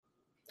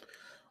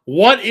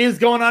What is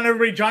going on,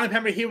 everybody? Johnny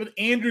Pember here with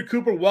Andrew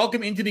Cooper.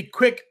 Welcome into the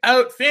Quick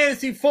Out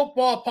Fantasy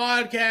Football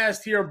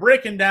Podcast here,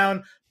 breaking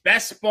down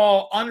best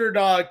ball,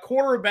 underdog,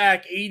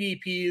 quarterback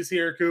ADPs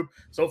here, Coop.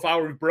 So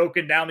far, we've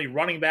broken down the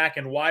running back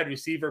and wide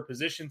receiver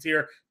positions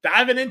here.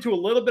 Diving into a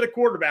little bit of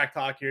quarterback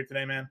talk here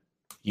today, man.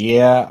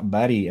 Yeah,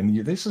 buddy. I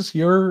mean, this is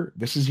your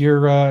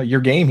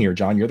game here,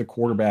 John. You're the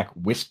quarterback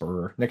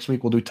whisperer. Next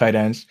week we'll do tight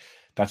ends.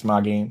 That's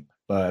my game.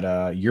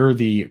 But you're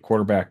the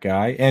quarterback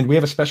guy, and we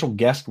have a special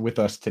guest with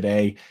us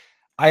today.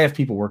 I have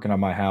people working on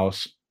my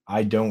house.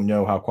 I don't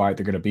know how quiet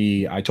they're going to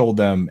be. I told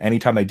them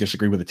anytime they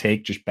disagree with a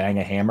take, just bang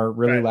a hammer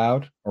really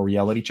loud or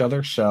yell at each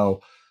other.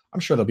 So I'm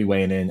sure they'll be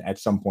weighing in at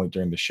some point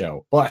during the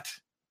show. But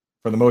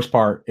for the most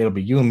part, it'll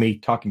be you and me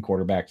talking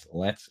quarterbacks.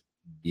 Let's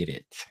get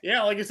it.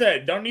 Yeah, like I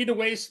said, don't need to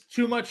waste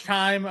too much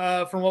time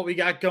from what we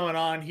got going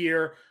on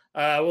here.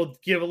 We'll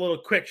give a little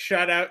quick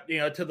shout out,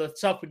 to the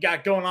stuff we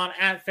got going on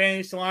at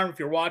Fantasy Alarm. If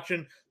you're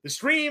watching the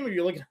stream, if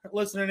you're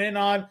listening in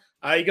on,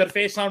 you go to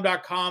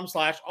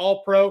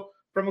facealarm.com/allpro,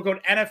 promo code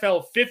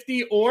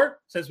NFL50, or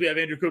since we have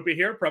Andrew Cooper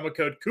here, promo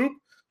code Coop.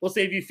 We'll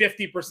save you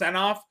 50%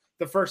 off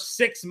the first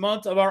 6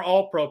 months of our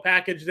All Pro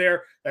package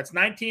there. That's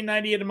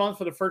 $19.98 a month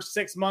for the first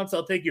 6 months.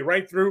 I'll take you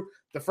right through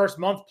the first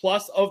month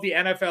plus of the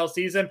NFL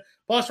season.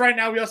 Plus, right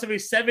now, we also have a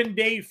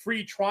 7-day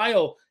free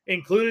trial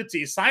included. So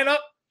you sign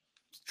up,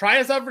 try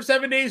us out for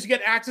 7 days. You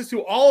get access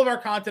to all of our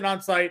content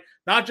on site,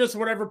 not just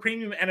whatever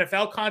premium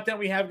NFL content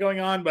we have going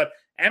on, but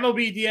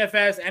MLB,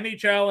 DFS,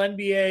 NHL,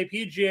 NBA,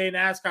 PGA,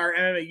 NASCAR,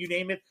 MMA, you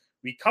name it.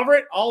 We cover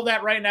it. All of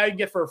that right now you can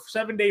get for a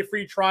 7-day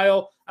free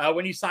trial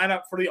when you sign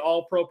up for the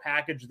All-Pro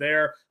package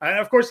there. And,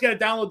 of course, you got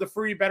to download the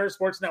free Better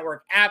Sports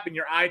Network app in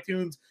your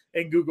iTunes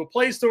and Google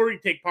Play Store. You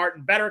take part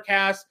in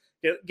BetterCast,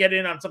 get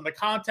in on some of the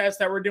contests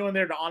that we're doing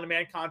there, the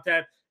on-demand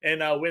content,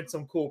 and win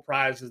some cool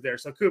prizes there.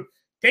 So, Coop,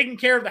 taking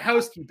care of the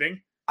housekeeping.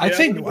 I'd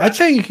say I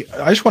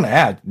just want to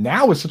add,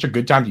 now is such a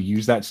good time to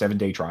use that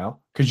 7-day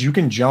trial because you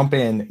can jump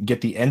in, get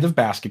the end of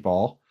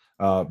basketball,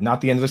 not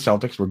the end of the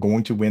Celtics. We're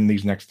going to win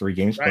these next 3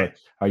 games, right.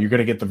 But you're going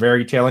to get the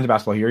very tail end of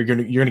basketball here. You're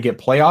going to get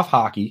playoff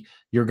hockey.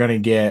 You're going to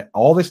get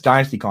all this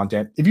dynasty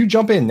content. If you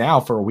jump in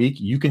now for a week,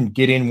 you can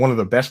get in one of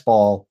the best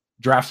ball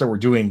drafts that we're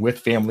doing with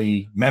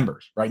family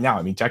members right now.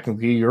 I mean,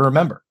 technically you're a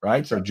member,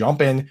 right? So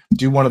jump in,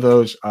 do one of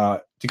those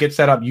to get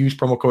set up. Use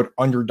promo code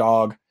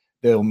Underdog.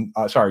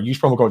 Use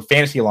promo code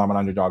Fantasy Alarm on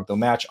Underdog. They'll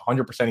match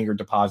 100% of your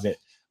deposit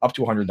up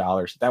to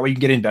 $100. That way you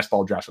can get in best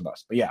ball drafts with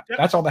us. But yeah,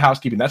 That's all the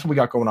housekeeping. That's what we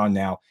got going on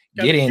now.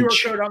 Get in.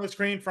 QR code on the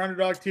screen for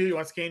Underdog too. You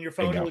want to scan your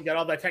phone? We got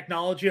all that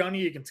technology on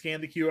you. You can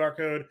scan the QR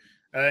code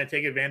and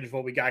take advantage of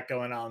what we got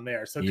going on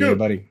there. So, yeah,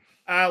 buddy.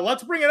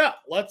 Let's bring it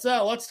up.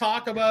 Let's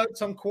talk about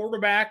some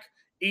quarterback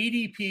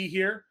ADP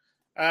here,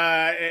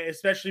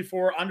 especially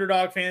for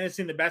Underdog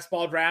Fantasy and the best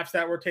ball drafts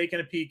that we're taking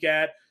a peek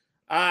at.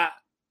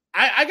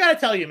 I got to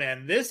tell you,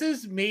 man, this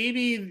is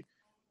maybe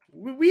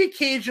we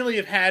occasionally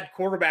have had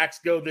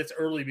quarterbacks go this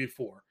early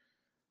before.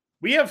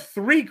 We have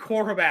 3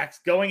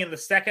 quarterbacks going in the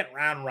second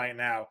round right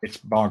now. It's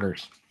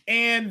bonkers.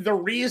 And the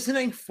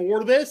reasoning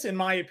for this, in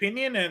my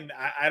opinion, and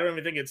I don't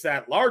even think it's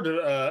that large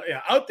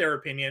out there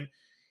opinion,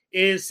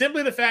 is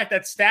simply the fact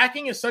that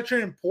stacking is such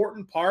an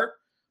important part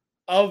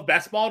of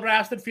best ball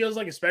drafts, it feels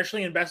like,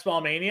 especially in Best Ball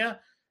Mania,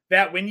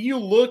 that when you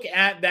look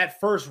at that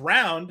first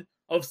round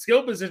of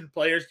skill position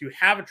players, you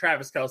have a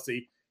Travis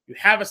Kelce, you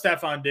have a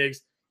Stephon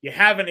Diggs, you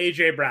have an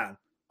A.J. Brown,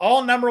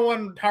 all number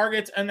 1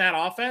 targets in that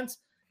offense.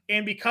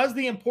 And because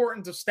the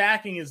importance of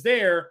stacking is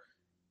there,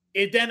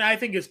 it then, I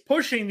think, is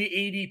pushing the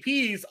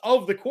ADPs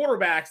of the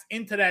quarterbacks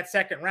into that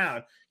second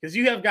round. Because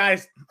you have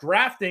guys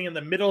drafting in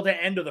the middle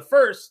to end of the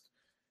first,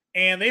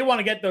 and they want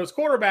to get those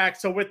quarterbacks.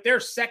 So with their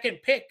second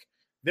pick,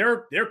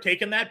 they're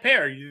taking that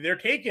pair. They're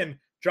taking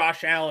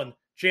Josh Allen,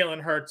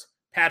 Jalen Hurts,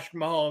 Patrick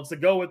Mahomes to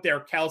go with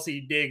their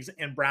Kelce, Diggs,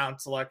 and Brown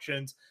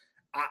selections.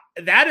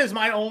 That is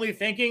my only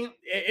thinking.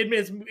 It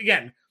is,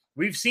 again,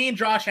 we've seen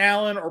Josh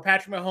Allen or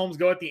Patrick Mahomes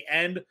go at the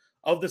end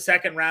of the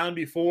second round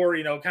before,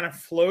 kind of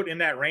float in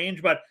that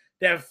range. But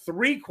to have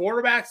 3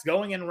 quarterbacks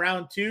going in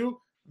round 2,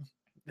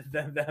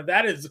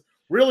 that is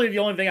really the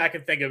only thing I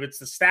can think of. It's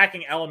the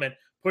stacking element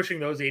pushing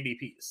those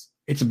ADPs.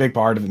 It's a big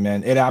part of it,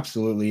 man. It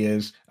absolutely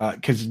is.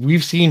 Because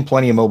we've seen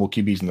plenty of mobile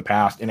QBs in the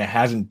past, and it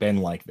hasn't been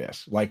like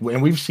this.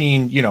 And we've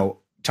seen,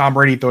 Tom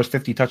Brady throws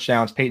 50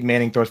 touchdowns. Peyton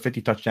Manning throws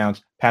 50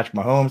 touchdowns. Patrick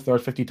Mahomes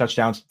throws 50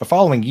 touchdowns. The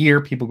following year,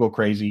 people go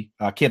crazy.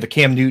 The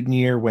Cam Newton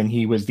year when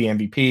he was the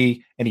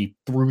MVP and he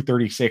threw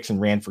 36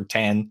 and ran for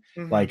 10.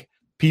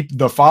 Mm-hmm.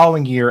 The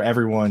following year,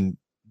 everyone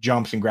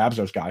jumps and grabs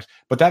those guys.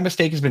 But that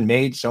mistake has been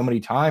made so many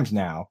times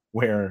now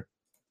where,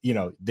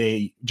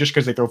 they just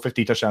because they throw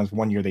 50 touchdowns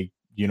one year, they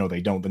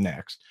don't the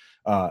next.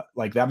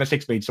 That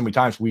mistake's made so many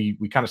times. We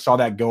kind of saw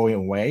that going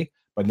away.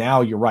 But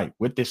now you're right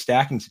with this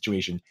stacking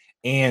situation.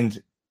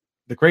 And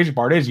the crazy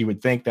part is you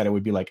would think that it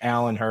would be like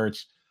Allen,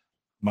 Hurts,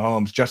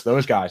 Mahomes, just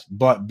those guys.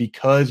 But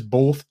because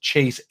both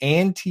Chase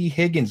and T.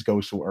 Higgins go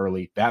so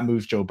early, that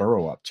moves Joe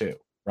Burrow up too,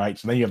 right?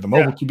 So then you have the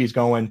mobile QBs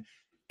going,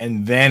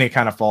 and then it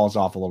kind of falls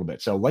off a little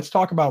bit. So let's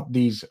talk about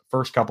these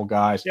first couple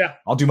guys. Yeah.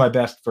 I'll do my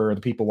best for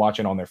the people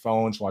watching on their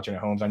phones, watching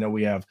at homes. I know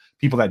we have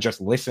people that just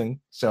listen,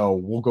 so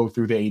we'll go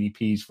through the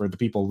ADPs for the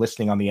people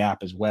listening on the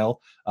app as well.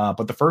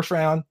 But the first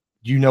round,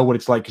 you know what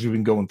it's like because we've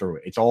been going through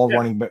it. It's all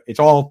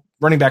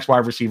running backs,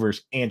 wide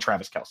receivers, and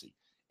Travis Kelce.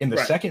 In the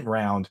second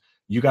round,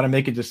 you got to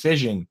make a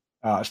decision,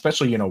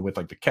 especially with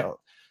like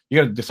you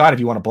got to decide if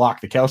you want to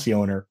block the Kelce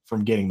owner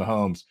from getting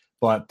Mahomes.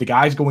 But the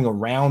guys going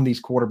around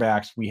these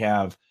quarterbacks, we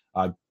have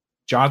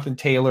Jonathan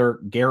Taylor,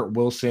 Garrett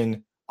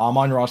Wilson,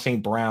 Amon-Ra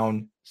St.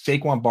 Brown,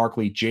 Saquon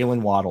Barkley,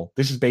 Jalen Waddle.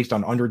 This is based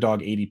on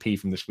Underdog ADP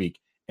from this week.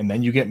 And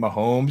then you get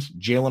Mahomes,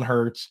 Jalen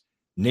Hurts,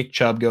 Nick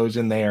Chubb goes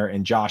in there,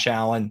 and Josh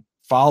Allen.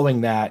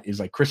 Following that is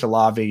like Chris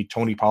Olave,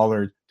 Tony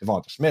Pollard,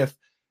 Devonta Smith.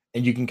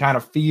 And you can kind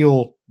of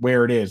feel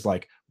where it is,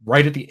 like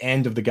right at the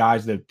end of the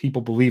guys that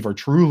people believe are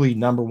truly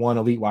number one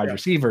elite wide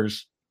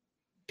receivers.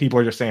 People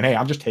are just saying, hey,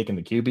 I'm just taking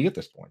the QB at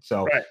this point.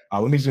 So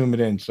let me zoom it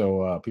in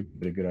so people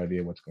get a good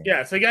idea what's going on.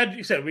 Yeah,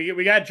 so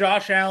we got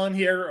Josh Allen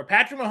here.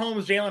 Patrick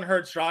Mahomes, Jalen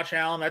Hurts, Josh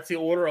Allen. That's the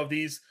order of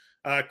these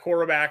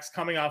quarterbacks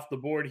coming off the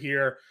board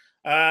here.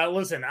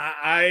 Listen,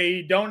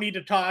 I don't need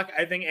to talk,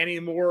 I think, any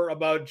more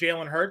about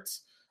Jalen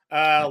Hurts.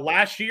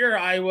 Last year,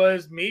 I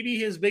was maybe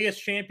his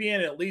biggest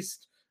champion, at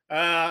least in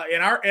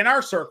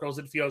our circles,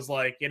 it feels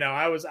like.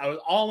 I was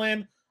all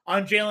in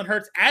on Jalen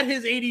Hurts at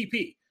his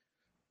ADP.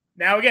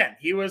 Now, again,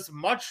 he was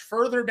much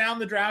further down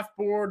the draft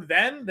board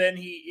then than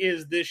he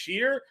is this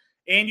year,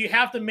 and you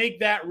have to make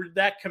that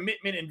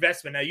commitment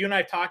investment. Now, you and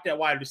I talked at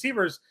wide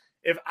receivers.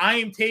 If I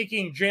am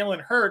taking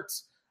Jalen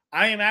Hurts,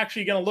 I am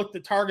actually going to look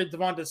to target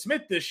Devonta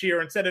Smith this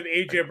year instead of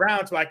A.J.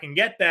 Brown, so I can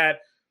get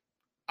that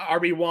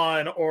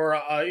RB1 or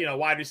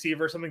wide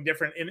receiver, something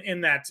different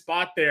in that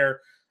spot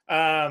there.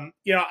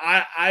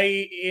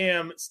 I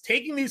am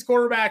taking these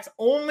quarterbacks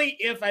only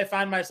if I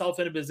find myself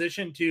in a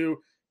position to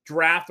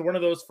draft one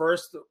of those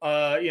first,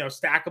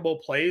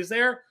 stackable plays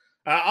there.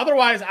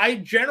 Otherwise, I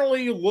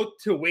generally look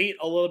to wait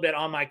a little bit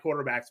on my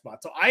quarterback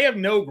spot. So I have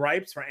no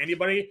gripes for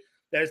anybody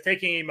that is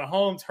taking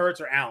Mahomes,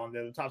 Hurts, or Allen.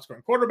 They're the top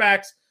scoring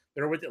quarterbacks.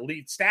 They're with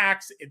elite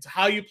stacks. It's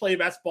how you play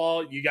best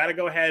ball. You got to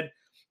go ahead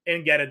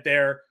and get it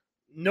there.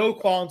 No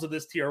qualms with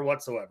this tier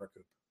whatsoever,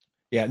 Coop.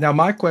 Yeah. Now,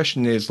 my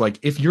question is, like,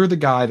 if you're the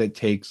guy that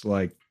takes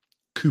like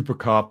Cooper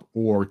Kupp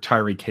or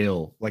Tyreek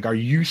Hill, like, are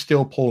you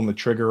still pulling the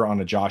trigger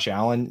on a Josh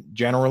Allen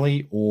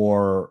generally,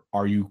 or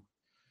are you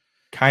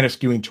kind of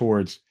skewing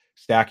towards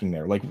stacking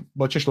there? Like,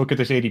 let's just look at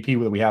this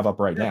ADP that we have up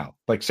right now.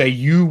 Like, say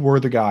you were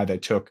the guy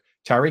that took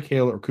Tyreek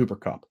Hill or Cooper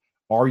Kupp.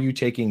 Are you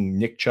taking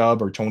Nick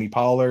Chubb or Tony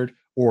Pollard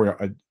or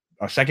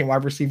a second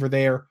wide receiver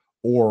there,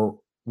 or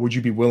would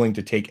you be willing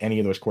to take any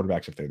of those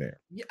quarterbacks if they're there?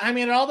 I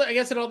mean, I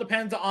guess it all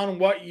depends on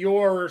what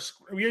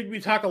we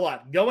talk a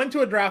lot. Go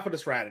into a draft with a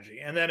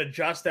strategy and then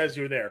adjust as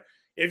you're there.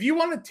 If you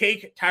want to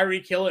take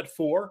Tyreek Hill at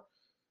 4,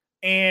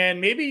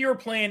 and maybe your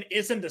plan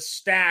isn't to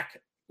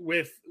stack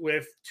with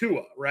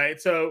Tua,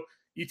 right? So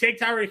you take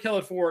Tyreek Hill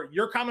at 4,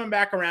 you're coming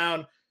back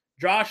around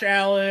Josh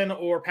Allen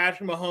or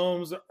Patrick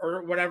Mahomes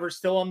or whatever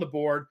still on the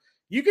board.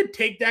 You could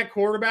take that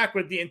quarterback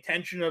with the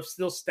intention of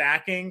still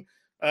stacking.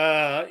 Take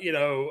a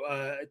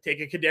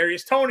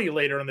Kadarius Toney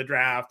later in the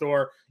draft,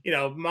 or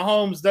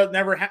Mahomes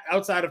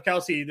outside of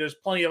Kelce. There's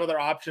plenty of other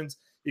options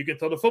you can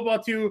throw the football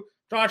to.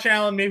 Josh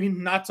Allen, maybe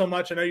not so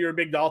much. I know you're a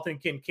big Dalton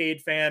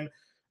Kincaid fan.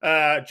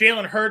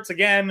 Jalen Hurts,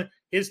 again,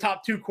 his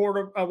top 2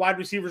 wide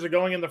receivers are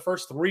going in the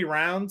first 3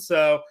 rounds,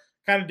 so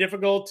kind of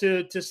difficult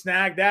to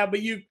snag that.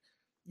 But you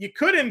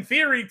could, in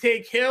theory,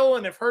 take Hill,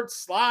 and if Hurts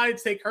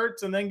slides, take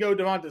Hurts and then go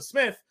Devonta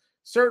Smith.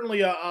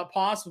 Certainly a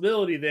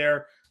possibility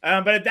there.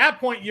 But at that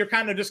point, you're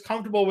kind of just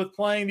comfortable with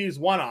playing these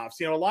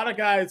one-offs. A lot of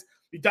guys,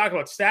 you talk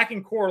about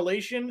stacking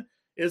correlation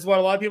is what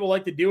a lot of people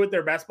like to do with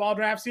their best ball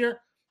drafts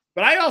here.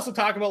 But I also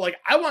talk about, like,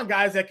 I want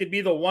guys that could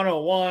be the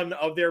 101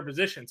 of their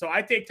position. So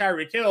I take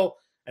Tyreek Hill,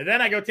 and then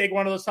I go take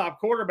one of those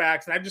top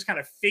quarterbacks, and I just kind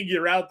of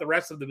figure out the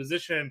rest of the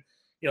position,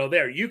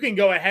 there. You can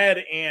go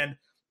ahead and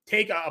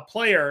take a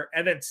player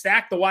and then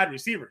stack the wide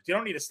receivers. You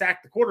don't need to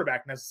stack the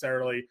quarterback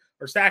necessarily,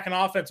 or stack an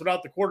offense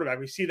without the quarterback.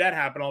 We see that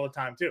happen all the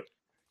time too.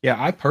 Yeah,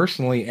 I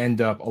personally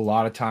end up a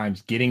lot of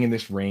times getting in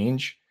this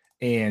range,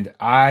 and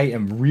I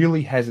am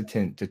really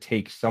hesitant to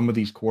take some of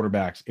these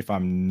quarterbacks if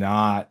I'm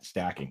not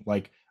stacking.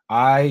 Like,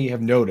 I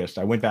have noticed,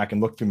 I went back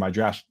and looked through my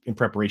drafts in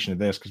preparation of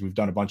this because we've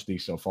done a bunch of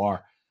these so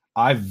far.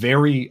 I've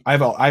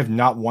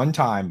not one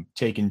time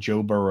taken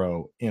Joe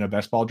Burrow in a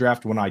best ball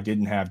draft when I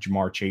didn't have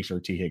Jamar Chase or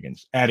T.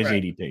 Higgins at his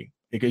ADP.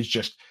 It's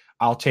just,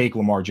 I'll take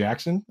Lamar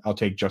Jackson, I'll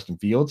take Justin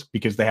Fields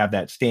because they have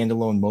that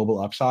standalone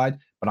mobile upside.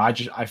 But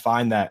I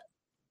find that,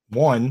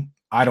 1,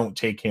 I don't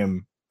take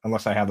him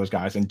unless I have those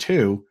guys, and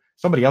 2,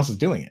 somebody else is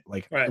doing it.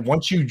 Like,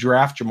 once you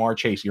draft Jamar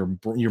Chase, your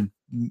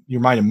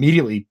mind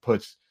immediately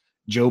puts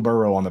Joe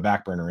Burrow on the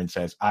back burner and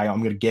says, I'm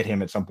going to get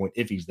him at some point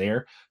if he's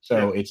there.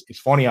 So it's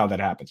funny how that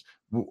happens.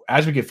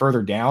 As we get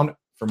further down,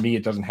 for me,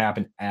 it doesn't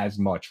happen as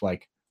much.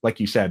 Like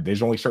you said,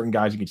 there's only certain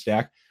guys you can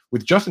stack.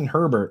 With Justin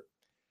Herbert,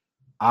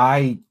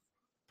 I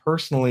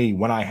personally,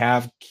 when I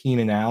have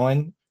Keenan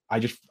Allen,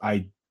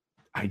 I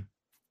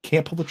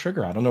can't pull the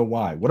trigger. I don't know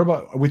why. What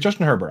about with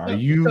Justin Herbert? Are So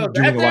you doing that's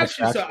a lot of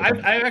actually stacks? so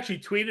I've actually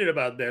tweeted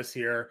about this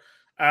here.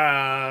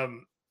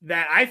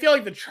 That I feel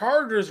like the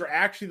Chargers are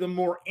actually the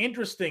more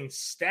interesting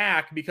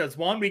stack because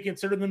one, we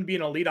consider them to be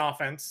an elite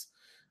offense,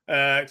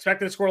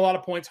 expected to score a lot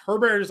of points.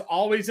 Herbert is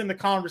always in the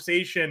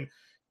conversation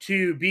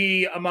to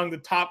be among the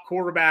top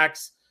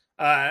quarterbacks,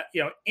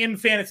 in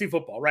fantasy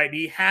football, right?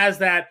 He has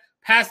that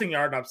passing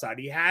yard upside.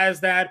 He has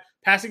that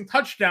passing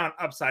touchdown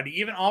upside. He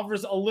even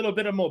offers a little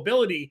bit of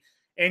mobility,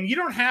 and you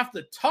don't have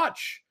to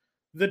touch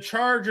the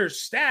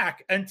Chargers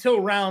stack until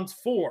rounds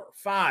 4,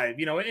 5,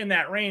 in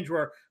that range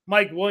where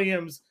Mike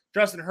Williams,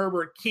 Justin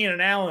Herbert,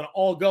 Keenan Allen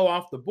all go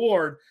off the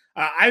board.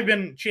 I've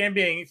been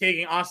championing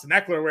taking Austin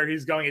Eckler where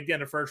he's going at the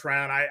end of first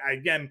round.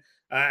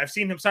 I've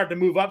seen him start to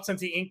move up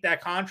since he inked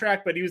that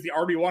contract, but he was the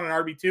RB1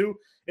 and RB2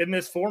 in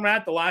this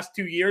format the last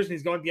 2 years, and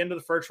he's going at the end of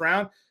the first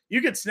round.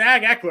 You could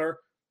snag Eckler,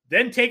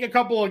 then take a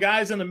couple of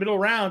guys in the middle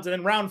rounds, and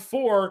then round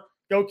 4,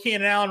 go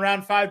Keenan Allen,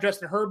 round 5,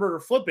 Justin Herbert, or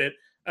flip it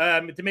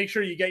to make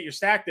sure you get your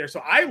stack there.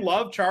 So I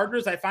love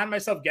Chargers. I find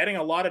myself getting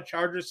a lot of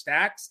Chargers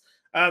stacks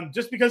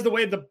just because the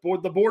way the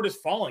board is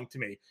falling to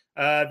me.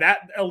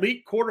 That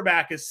elite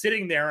quarterback is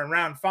sitting there in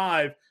round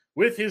 5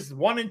 with his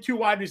 1 and 2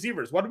 wide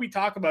receivers. What did we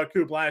talk about,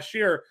 Coop, last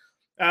year?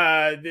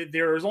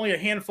 There was only a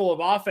handful of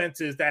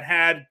offenses that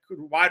had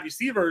wide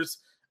receivers.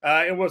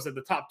 It was at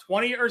the top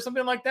 20 or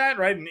something like that,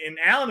 right? And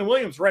Allen and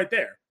Williams right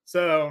there.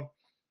 So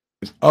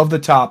of the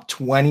top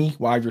 20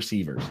 wide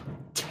receivers,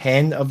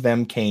 10 of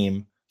them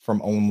came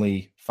from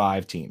only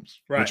 5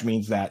 teams, right, which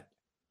means that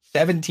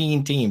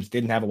 17 teams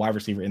didn't have a wide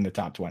receiver in the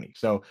top 20.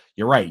 So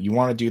you're right. You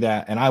want to do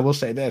that. And I will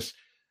say this,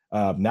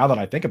 now that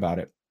I think about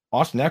it,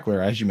 Austin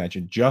Eckler, as you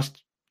mentioned,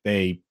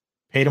 they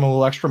paid him a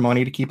little extra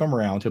money to keep him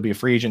around. He'll be a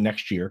free agent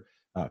next year.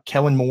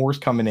 Kellen Moore's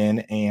coming in,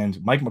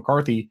 and Mike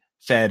McCarthy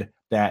said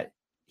that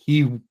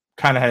he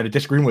kind of had a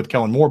disagreement with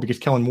Kellen Moore because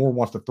Kellen Moore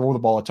wants to throw the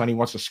ball a ton. He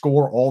wants to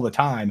score all the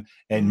time.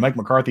 And Mike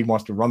McCarthy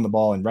wants to run the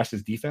ball and rest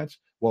his defense.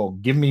 Well,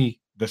 give me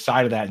the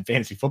side of that in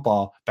fantasy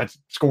football that's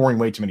scoring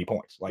way too many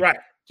points.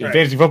 In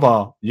fantasy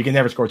football, you can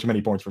never score too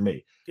many points for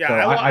me. Yeah,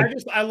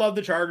 so I love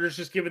the Chargers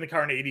just given the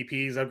current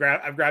ADPs.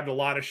 I've grabbed a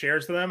lot of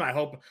shares to them. I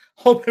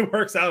hope it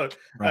works out.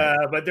 Right.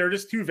 But they're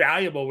just too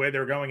valuable where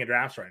they're going in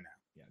drafts right now.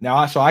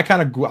 Now, so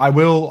I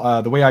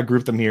will the way I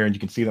group them here, and you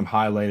can see them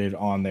highlighted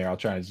on there. I'll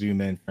try to zoom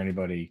in for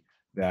anybody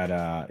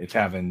that it's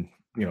having,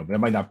 that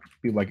might not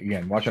be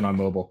again, watching on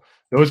mobile.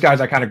 Those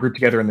guys I kind of group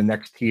together in the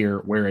next tier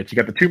where you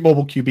got the 2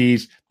 mobile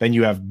QBs, then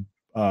you have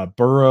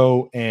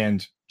Burrow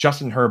and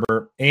Justin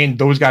Herbert, and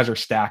those guys are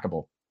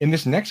stackable. In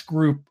this next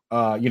group,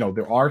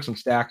 there are some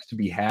stacks to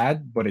be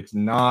had, but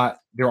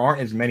there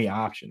aren't as many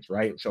options,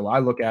 right? So I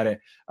look at it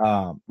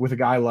with a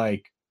guy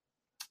like,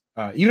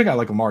 even a guy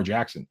like Lamar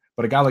Jackson,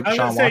 but a guy like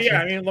Deshaun Watson.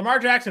 Yeah, I mean, Lamar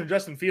Jackson and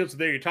Justin Fields are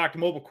there. You talk to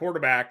mobile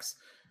quarterbacks.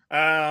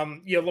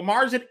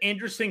 Lamar's an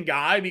interesting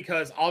guy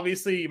because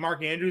obviously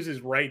Mark Andrews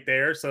is right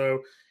there.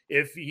 So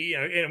if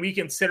and we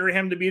consider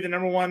him to be the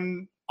number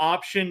 1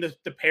 option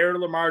to pair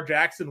Lamar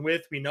Jackson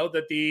with, we know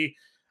that the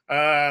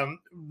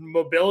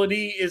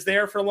mobility is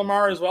there for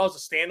Lamar as well as a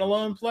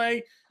standalone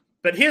play,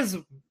 but his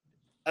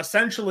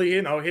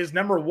essentially, his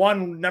number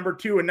 1, number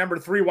 2, and number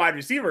 3 wide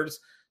receivers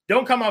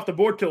don't come off the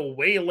board till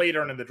way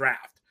later in the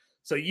draft.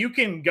 So you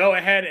can go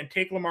ahead and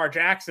take Lamar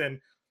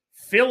Jackson,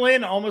 fill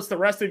in almost the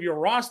rest of your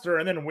roster,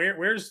 and then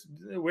where's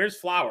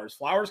Flowers?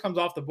 Flowers comes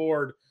off the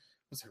board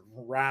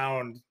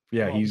round.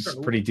 Yeah, he's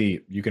pretty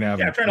deep. You can have.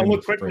 Yeah, I'm trying to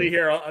look quickly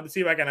here to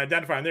see if I can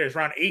identify him there. It's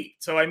round 8.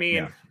 So I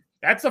mean,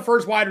 that's the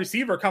first wide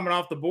receiver coming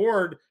off the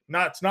board.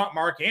 It's not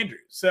Mark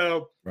Andrews.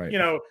 So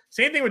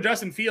same thing with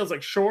Justin Fields.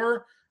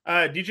 Sure,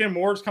 DJ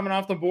Moore's coming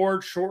off the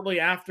board shortly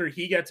after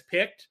he gets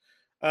picked.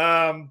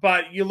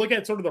 But you look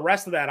at sort of the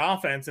rest of that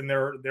offense, and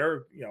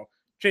they're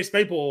Chase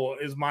Claypool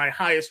is my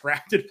highest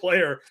drafted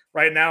player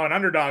right now in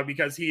Underdog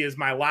because he is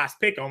my last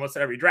pick almost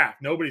at every draft.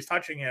 Nobody's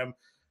touching him.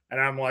 And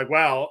I'm like,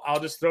 well,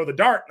 I'll just throw the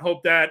dart and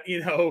hope that,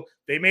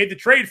 they made the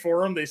trade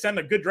for him. They send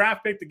a good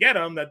draft pick to get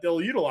him, that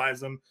they'll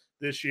utilize him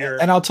this year.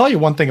 And I'll tell you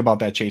one thing about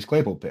that Chase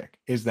Claypool pick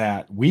is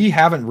that we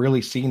haven't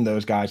really seen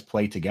those guys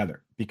play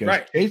together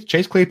because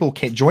Chase Claypool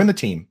can't join the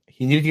team.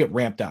 He needed to get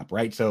ramped up,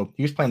 right? So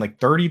he was playing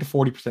 30 to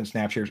 40%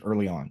 snap shares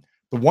early on.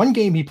 The one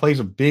game he plays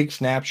a big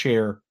snap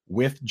share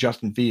with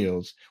Justin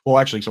Fields. Well,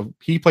 actually, so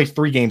he plays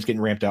 3 games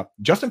getting ramped up.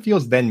 Justin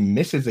Fields then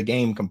misses a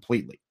game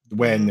completely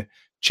when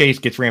Chase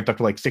gets ramped up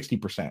to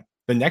 60%.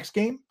 The next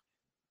game,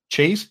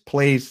 Chase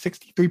plays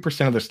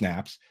 63% of the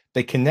snaps.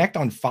 They connect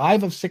on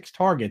 5 of 6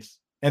 targets,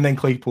 and then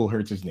Claypool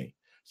hurts his knee.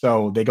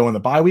 So they go in the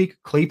bye week.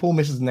 Claypool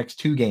misses the next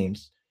 2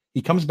 games.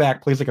 He comes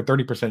back, plays a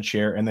 30%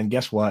 share, and then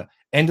guess what?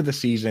 End of the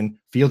season,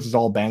 Fields is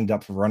all banged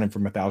up for running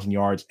from 1,000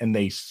 yards, and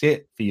they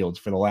sit Fields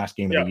for the last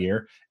game of the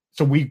year.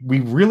 So we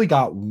really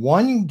got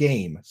one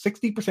game,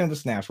 60% of the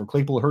snaps where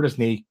Claypool hurt his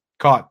knee,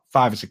 caught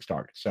 5 or 6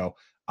 targets. So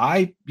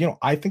I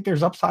think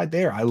there's upside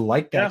there. I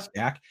like that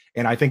stack.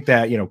 And I think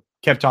that,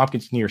 Kev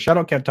Tompkins here, shout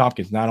out Kev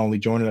Tompkins, not only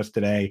joining us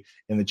today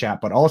in the chat,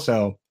 but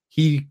also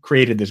he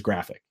created this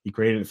graphic. He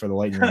created it for the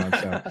lightning round.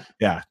 So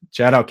yeah,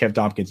 shout out Kev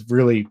Tompkins,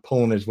 really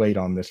pulling his weight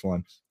on this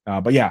one.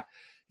 But yeah,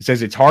 it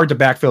says it's hard to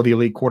backfill the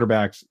elite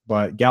quarterbacks,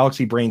 but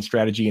Galaxy Brain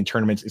strategy in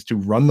tournaments is to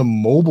run the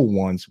mobile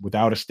ones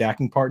without a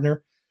stacking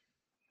partner.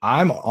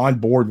 I'm on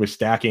board with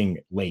stacking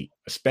late,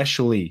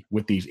 especially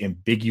with these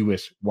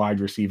ambiguous wide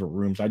receiver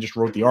rooms. I just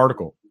wrote the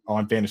article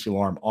on Fantasy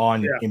Alarm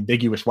on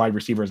ambiguous wide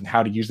receivers and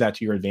how to use that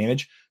to your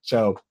advantage.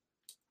 So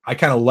I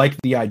kind of like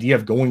the idea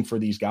of going for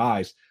these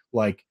guys.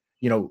 Like,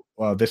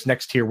 this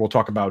next tier we'll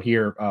talk about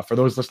here. For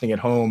those listening at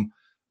home,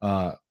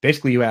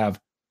 basically you have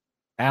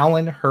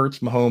Allen, Hurts,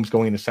 Mahomes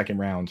going in the second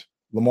round.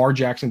 Lamar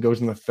Jackson goes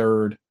in the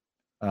third.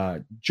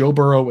 Joe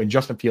Burrow and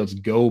Justin Fields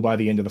go by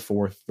the end of the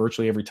fourth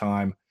virtually every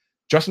time.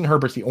 Justin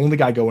Herbert's the only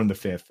guy going in the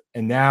fifth.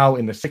 And now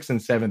in the sixth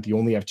and seventh, you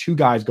only have two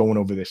guys going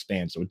over this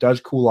span. So it does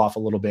cool off a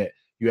little bit.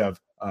 You have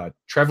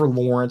Trevor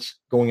Lawrence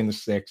going in the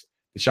sixth,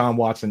 Deshaun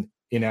Watson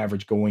in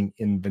average going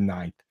in the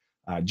ninth.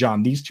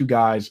 John, these two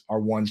guys are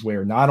ones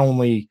where not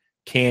only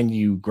can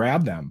you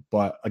grab them,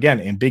 but again,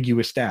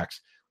 ambiguous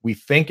stacks. We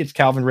think it's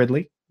Calvin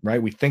Ridley,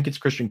 right? We think it's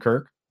Christian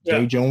Kirk.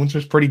 Zay Jones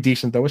was pretty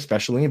decent, though,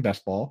 especially in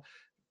best ball.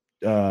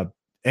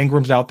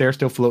 Ingram's out there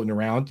still floating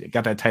around,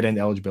 got that tight end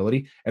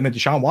eligibility. And then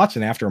Deshaun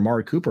Watson after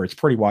Amari Cooper, it's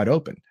pretty wide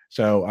open.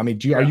 So, I mean,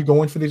 are you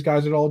going for these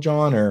guys at all,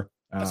 John? Or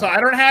So I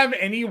don't have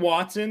any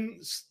Watson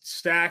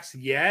stacks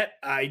yet.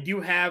 I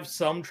do have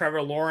some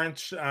Trevor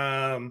Lawrence.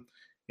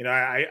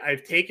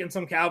 I've taken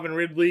some Calvin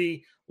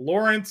Ridley.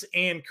 Lawrence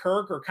and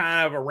Kirk are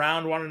kind of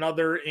around one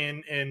another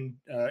in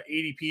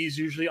ADPs,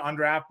 usually on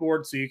draft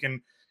boards, so you can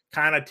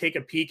kind of take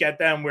a peek at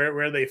them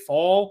where they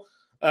fall.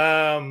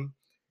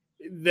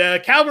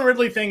 The Calvin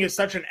Ridley thing is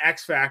such an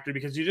X factor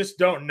because you just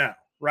don't know,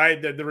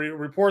 right? The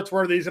reports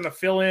were that he's going to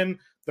fill in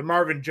the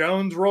Marvin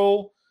Jones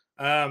role,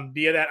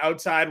 be that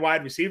outside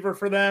wide receiver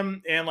for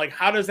them. And like,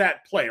 how does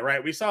that play,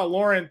 right? We saw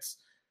Lawrence.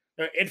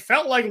 It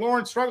felt like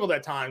Lawrence struggled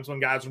at times when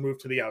guys were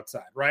moved to the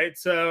outside, right?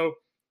 So,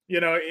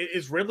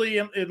 is Ridley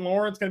and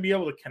Lawrence going to be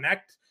able to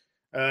connect?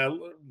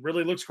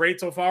 Really looks great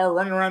so far,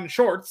 running around in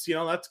shorts.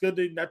 That's good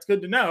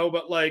to know.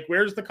 But like,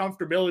 where's the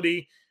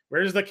comfortability?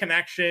 Where's the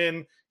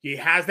connection? He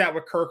has that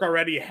with Kirk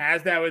already. He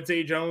has that with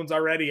Zay Jones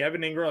already.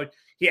 Evan Ingram, like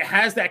he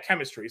has that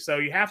chemistry. So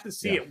you have to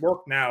see it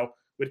work now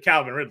with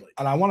Calvin Ridley.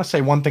 And I want to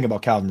say one thing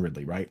about Calvin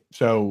Ridley, right?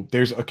 So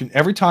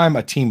every time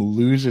a team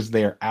loses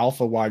their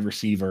alpha wide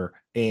receiver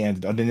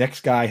and the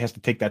next guy has to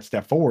take that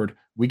step forward,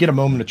 we get a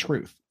moment of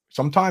truth.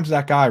 Sometimes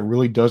that guy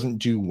really doesn't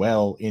do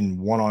well in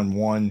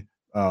one-on-one,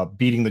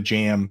 beating the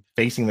jam,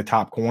 facing the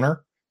top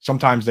corner.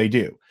 Sometimes they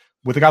do.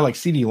 With a guy like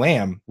CeeDee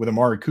Lamb, with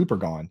Amari Cooper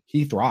gone,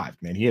 he thrived,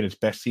 man. He had his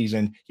best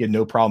season. He had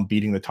no problem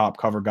beating the top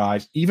cover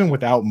guys, even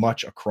without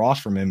much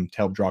across from him to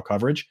help draw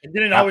coverage. It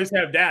didn't always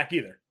have Dak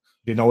either.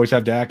 Didn't always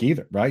have Dak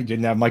either, right?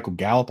 Didn't have Michael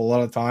Gallup a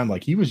lot of the time.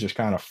 Like, he was just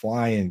kind of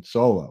flying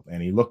solo,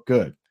 and he looked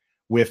good.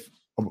 With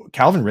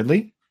Calvin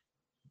Ridley,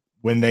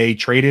 when they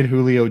traded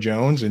Julio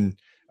Jones in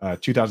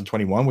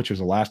 2021, which was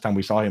the last time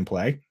we saw him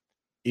play,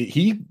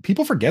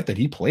 people forget that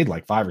he played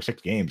like 5 or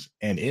 6 games,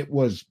 and it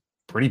was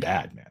pretty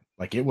bad, man.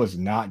 Like, it was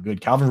not good.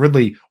 Calvin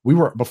Ridley,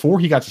 before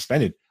he got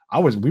suspended,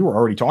 we were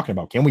already talking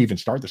about, can we even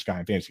start this guy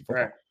in fantasy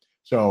football? Right.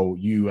 So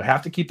you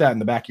have to keep that in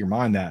the back of your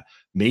mind that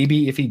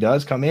maybe if he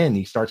does come in,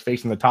 he starts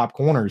facing the top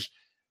corners.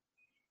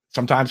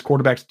 Sometimes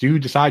quarterbacks do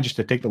decide just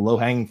to take the low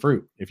hanging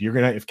fruit.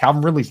 If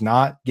Calvin Ridley's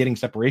not getting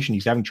separation,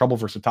 he's having trouble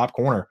versus the top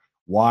corner.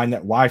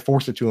 Why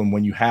force it to him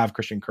when you have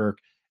Christian Kirk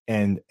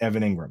and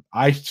Evan Ingram?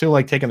 I still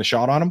like taking the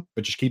shot on him,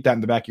 but just keep that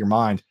in the back of your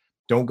mind.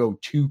 Don't go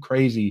too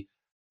crazy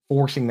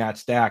forcing that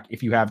stack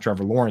if you have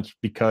Trevor Lawrence,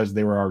 because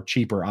there are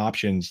cheaper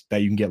options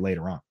that you can get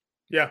later on.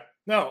 Yeah,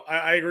 no,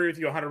 I agree with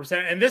you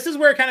 100%. And this is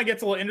where it kind of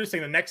gets a little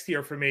interesting. The next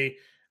tier for me,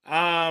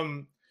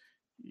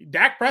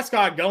 Dak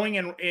Prescott going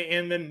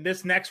in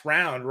this next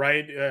round,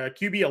 right?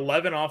 QB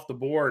 11 off the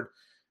board.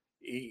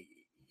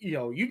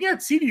 You get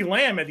CeeDee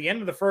Lamb at the end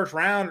of the first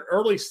round,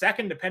 early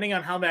second, depending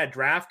on how that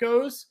draft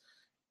goes.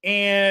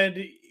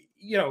 And,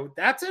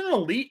 that's an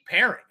elite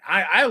pairing.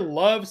 I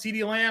love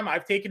CeeDee Lamb.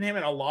 I've taken him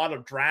in a lot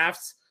of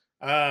drafts.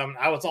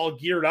 I was all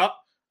geared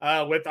up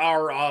with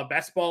our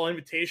Best Ball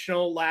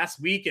Invitational last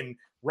week, and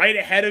right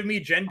ahead of me,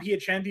 Jen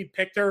Piacenti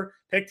picked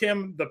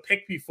him the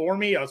pick before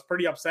me. I was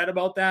pretty upset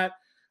about that.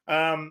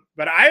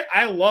 But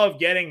I love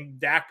getting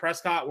Dak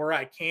Prescott where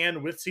I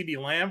can with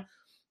CeeDee Lamb.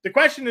 The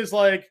question is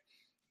where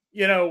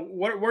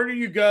do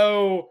you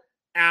go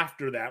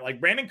after that? Like,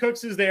 Brandon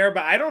Cooks is there,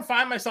 but I don't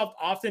find myself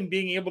often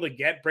being able to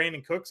get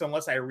Brandon Cooks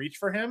unless I reach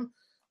for him,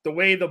 the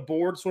way the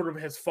board sort of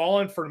has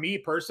fallen for me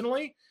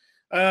personally.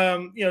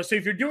 So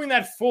if you're doing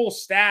that full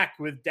stack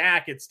with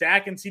Dak, it's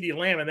Dak and CeeDee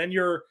Lamb, and then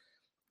you're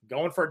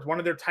going for one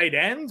of their tight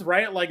ends,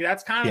 right? Like,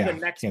 that's kind of the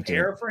next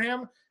pair for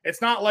him.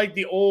 It's not like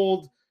the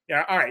old,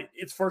 all right,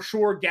 it's for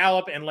sure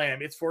Gallup and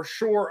Lamb. It's for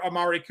sure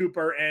Amari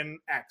Cooper and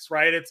X,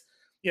 right? It's,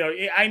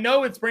 I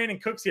know it's Brandon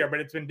Cooks here, but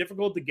it's been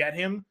difficult to get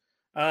him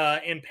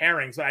in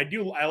pairings. So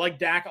I like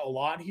Dak a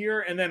lot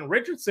here. And then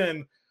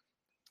Richardson,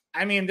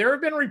 I mean, there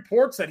have been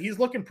reports that he's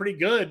looking pretty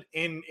good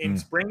in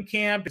spring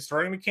camp. His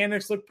starting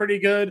mechanics look pretty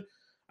good.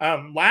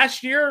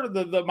 Last year,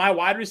 my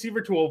wide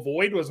receiver to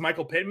avoid was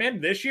Michael Pittman.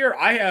 This year,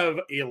 I have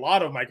a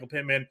lot of Michael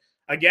Pittman.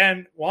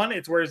 Again, one,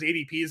 it's where his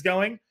ADP is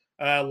going.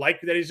 Like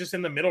that he's just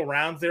in the middle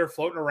rounds there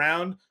floating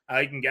around.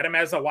 You can get him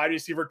as a wide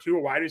receiver 2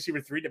 or wide receiver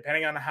 3,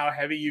 depending on how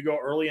heavy you go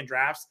early in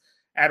drafts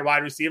at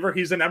wide receiver.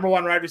 He's the number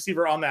one wide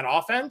receiver on that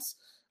offense.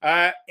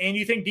 And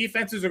you think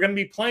defenses are going to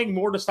be playing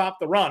more to stop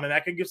the run, and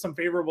that can give some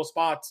favorable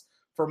spots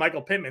for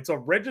Michael Pittman. So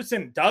if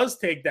Richardson does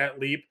take that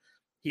leap,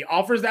 he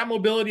offers that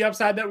mobility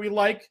upside that we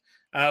like.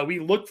 We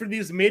look for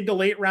these mid to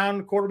late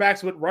round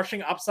quarterbacks with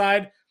rushing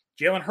upside.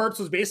 Jalen Hurts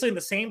was basically in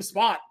the same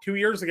spot 2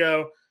 years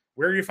ago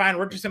where you find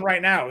Richardson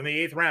right now in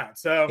the 8th round.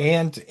 So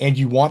and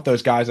you want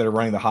those guys that are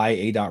running the high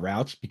A dot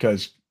routes,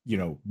 because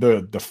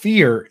the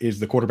fear is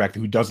the quarterback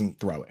who doesn't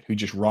throw it, who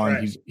just run.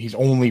 Right. He's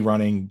only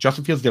running.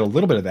 Justin Fields did a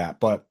little bit of that,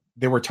 but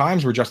there were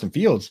times where Justin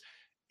Fields,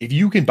 if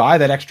you can buy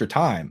that extra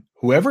time,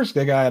 whoever's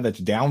the guy that's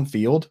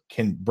downfield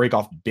can break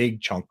off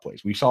big chunk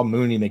plays. We saw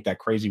Mooney make that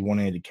crazy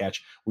one-handed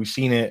catch. We've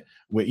seen it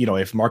with,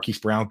 if Marquise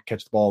Brown could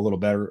catch the ball a little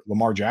better,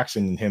 Lamar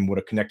Jackson and him would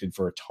have connected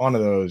for a ton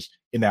of those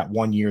in that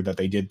 1 year that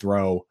they did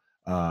throw,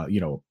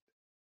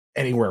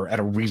 anywhere at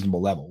a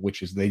reasonable level,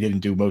 which is they didn't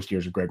do most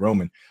years of Greg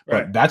Roman.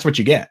 But that's what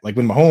you get. Like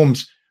when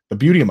Mahomes, the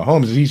beauty of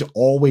Mahomes is he's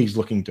always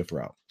looking to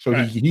throw. So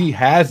he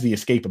has the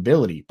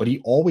escapability, but he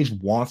always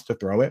wants to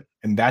throw it.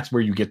 And that's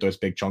where you get those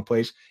big chunk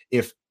plays.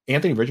 If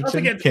Anthony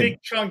Richardson gets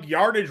big chunk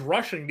yardage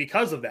rushing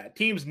because of that.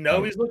 Teams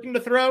know he's looking to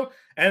throw.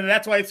 And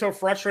that's why it's so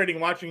frustrating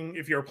watching,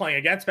 if you're playing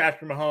against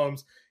Patrick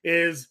Mahomes,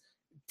 is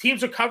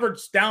teams are covered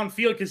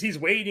downfield because he's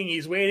waiting.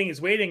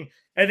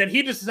 And then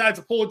he just decides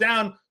to pull it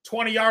down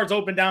 20 yards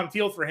open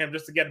downfield for him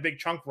just to get a big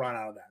chunk run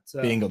out of that.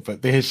 So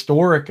but the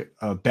historic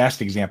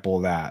best example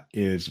of that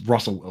is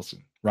Russell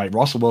Wilson, right?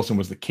 Russell Wilson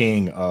was the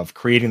king of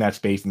creating that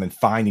space and then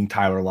finding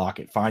Tyler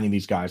Lockett, finding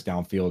these guys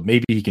downfield.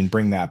 Maybe he can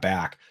bring that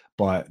back,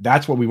 but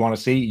that's what we want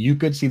to see. You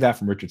could see that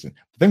from Richardson.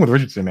 The thing with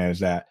Richardson, man, is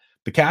that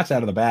the cat's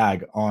out of the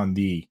bag on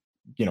the,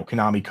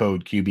 Konami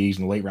code QBs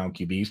and the late round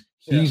QBs.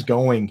 He's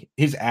going,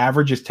 his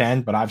average is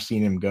 10, but I've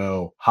seen him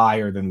go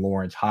higher than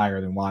Lawrence, higher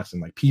than Watson.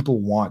 Like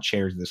people want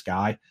shares of this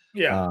guy.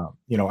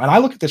 And I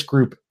look at this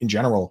group in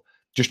general,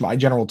 just my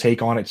general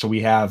take on it. So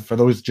we have, for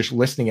those just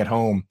listening at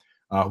home,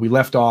 we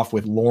left off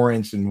with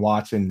Lawrence and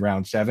Watson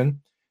round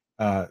 7.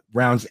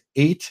 Rounds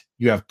 8,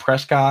 you have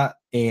Prescott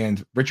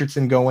and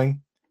Richardson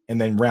going. And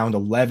then round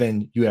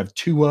 11, you have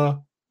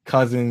Tua,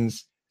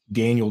 Cousins,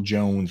 Daniel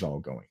Jones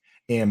all going.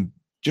 And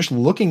just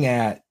looking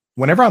at,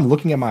 whenever I'm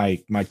looking at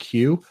my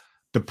queue,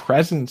 the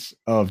presence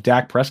of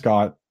Dak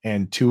Prescott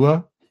and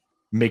Tua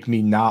make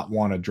me not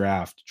want to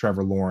draft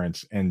Trevor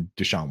Lawrence and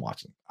Deshaun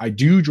Watson. I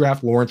do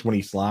draft Lawrence when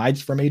he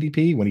slides from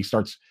ADP,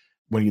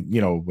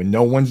 when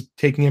no one's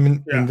taking him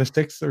in the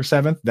 6th or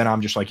 7th, then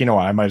I'm just like,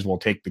 I might as well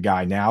take the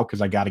guy now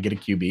because I got to get a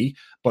QB.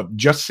 But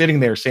just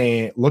sitting there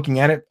looking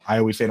at it, I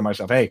always say to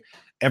myself, hey,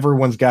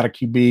 everyone's got a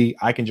QB.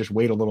 I can just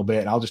wait a little bit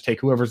and I'll just take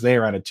whoever's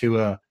there out of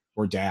Tua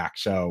or Dak.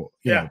 So,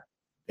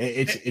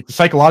 it's a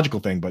psychological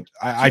thing, but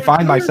I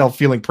find myself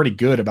feeling pretty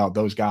good about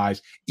those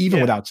guys,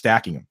 even without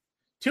stacking them.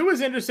 Tua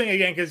is interesting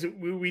again, because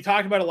we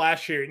talked about it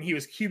last year and he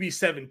was QB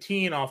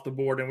 17 off the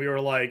board. And we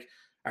were like,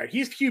 all right,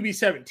 he's QB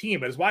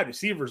 17, but his wide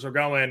receivers are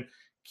going,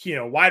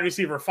 wide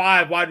receiver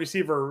 5, wide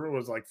receiver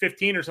was like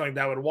 15 or something like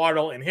that with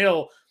Waddle and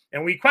Hill.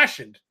 And we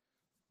questioned,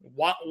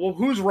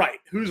 who's right?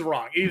 Who's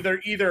wrong?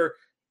 Either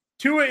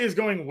Tua is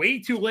going way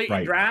too late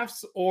in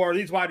drafts or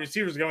these wide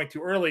receivers are going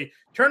too early.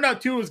 Turned out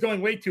Tua was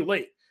going way too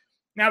late.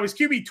 Now he's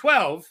QB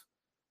 12,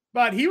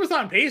 but he was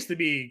on pace to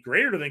be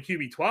greater than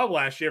QB 12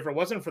 last year if it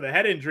wasn't for the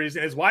head injuries,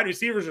 and his wide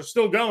receivers are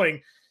still going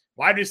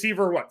wide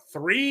receiver,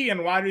 3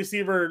 and wide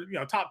receiver,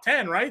 top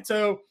 10, right?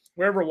 So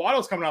wherever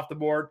Waddle's coming off the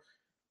board.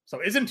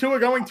 So isn't Tua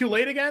going too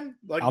late again?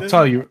 I'll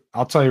tell you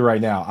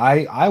right now.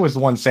 I was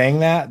the one saying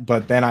that,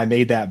 but then I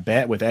made that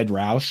bet with Ed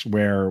Rouse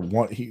where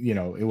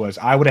it was,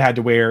 I would have had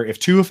to wear, if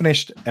Tua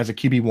finished as a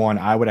QB1,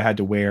 I would have had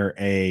to wear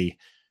a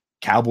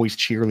Cowboys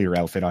cheerleader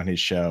outfit on his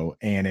show.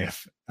 And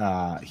if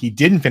he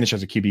didn't finish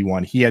as a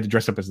QB1, he had to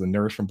dress up as the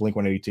nurse from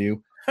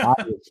Blink-182.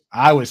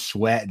 I was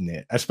sweating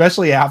it,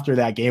 especially after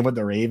that game with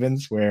the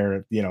Ravens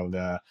where,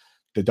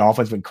 the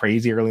Dolphins went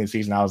crazy early in the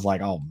season. I was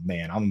like, oh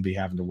man, I'm going to be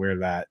having to wear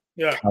that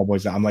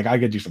Cowboys. I'm like, I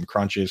could do some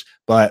crunches,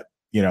 but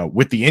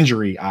with the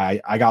injury,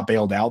 I got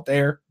bailed out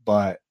there,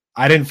 but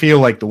I didn't feel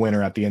like the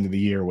winner at the end of the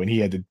year when he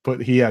had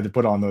to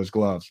put on those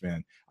gloves,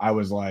 man. I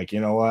was like,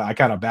 you know what? I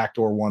kind of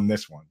backdoor won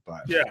this one,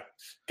 but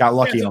got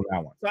lucky on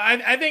that one. So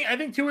I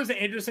think Tua is an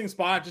interesting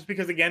spot just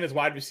because, again, his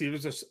wide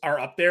receivers are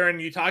up there.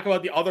 And you talk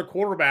about the other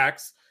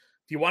quarterbacks,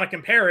 if you want to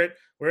compare it,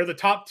 where their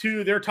top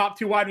two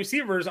wide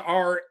receivers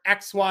are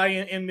X, Y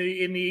in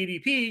the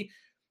ADP.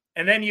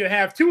 And then you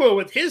have Tua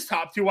with his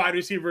top 2 wide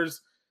receivers,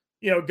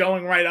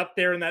 going right up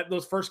there in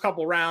those first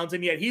couple rounds.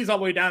 And yet he's all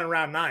the way down in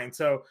round 9.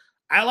 So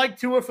I like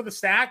Tua for the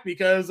stack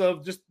because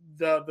of just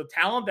the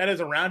talent that is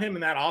around him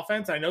in that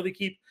offense. I know they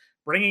keep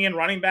bringing in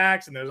running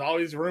backs, and there's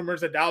always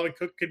rumors that Dalvin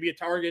Cook could be a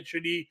target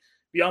should he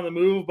be on the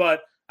move.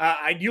 But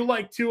I do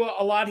like Tua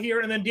a lot here.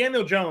 And then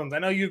Daniel Jones. I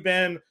know you've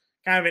been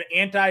kind of an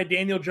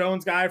anti-Daniel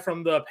Jones guy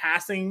from the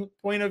passing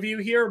point of view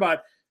here,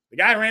 but the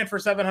guy ran for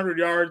 700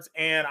 yards,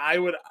 and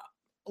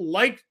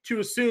like to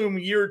assume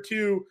year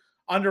 2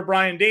 under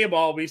Brian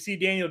Daboll, we see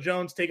Daniel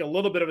Jones take a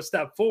little bit of a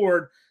step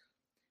forward.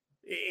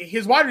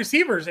 His wide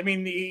receivers, I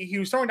mean, he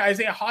was throwing to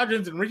Isaiah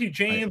Hodgins and Richie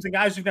James and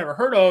guys you've never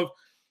heard of.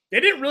 They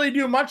didn't really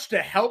do much to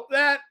help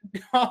that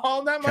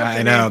all that much.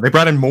 I know. They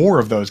brought in more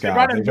of those guys.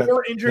 They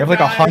have like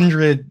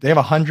 100. They have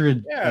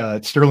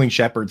 100 Sterling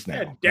Shepherds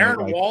now. Yeah,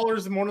 Darren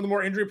Waller's one of the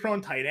more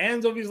injury-prone tight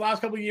ends over these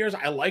last couple of years.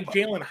 I like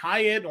Jalen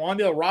Hyatt.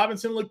 Wan'Dale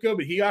Robinson looked good,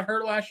 but he got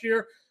hurt last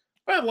year.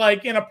 But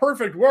like in a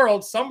perfect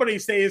world, somebody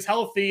stays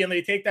healthy and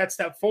they take that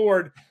step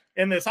forward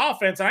in this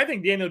offense. And I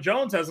think Daniel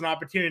Jones has an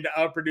opportunity to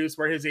outproduce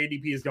where his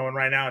ADP is going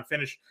right now and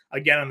finish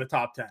again in the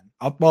top 10.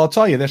 I'll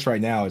tell you this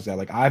right now is that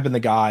like I've been the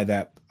guy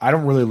that I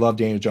don't really love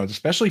Daniel Jones,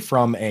 especially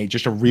from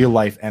just a real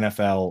life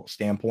NFL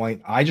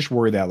standpoint. I just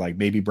worry that like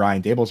maybe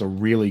Brian Daboll is a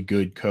really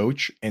good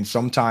coach. And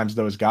sometimes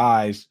those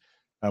guys,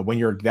 when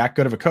you're that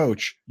good of a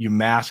coach, you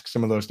mask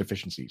some of those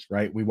deficiencies,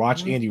 right? We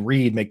watched Andy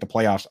Reid make the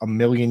playoffs a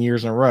million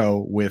years in a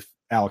row with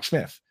Alex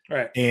Smith.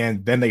 Right.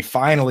 And then they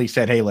finally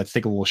said, hey, let's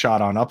take a little shot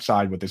on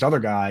upside with this other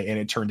guy. And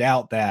it turned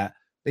out that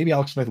maybe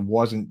Alex Smith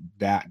wasn't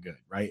that good,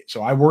 right?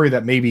 So I worry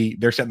that maybe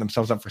they're setting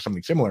themselves up for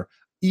something similar.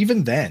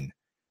 Even then,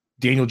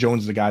 Daniel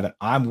Jones is the guy that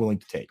I'm willing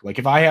to take. Like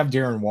if I have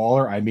Darren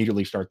Waller, I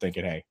immediately start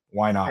thinking, hey,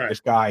 why not? Right.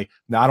 This guy,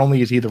 not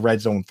only is he the red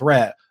zone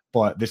threat,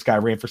 but this guy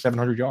ran for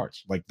 700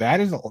 yards. Like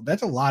that's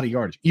a lot of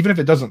yardage. Even if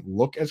it doesn't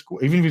look as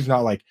cool, even if he's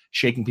not like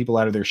shaking people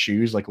out of their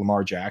shoes like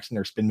Lamar Jackson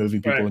or spin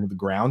moving people into the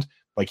ground,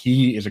 like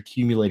he is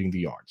accumulating the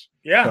yards.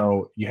 Yeah.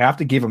 So you have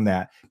to give him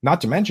that.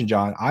 Not to mention,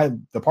 John,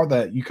 the part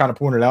that you kind of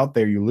pointed out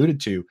there, you alluded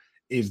to,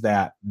 is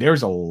that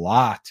there's a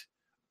lot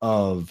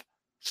of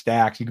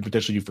stacks you can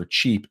potentially do for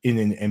cheap in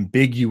an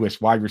ambiguous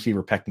wide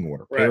receiver pecking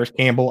order. Right. Paris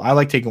Campbell. I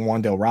like taking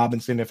Wan'Dale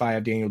Robinson if I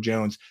have Daniel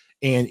Jones.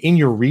 And in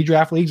your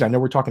redraft leagues, I know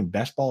we're talking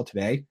best ball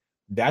today.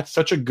 That's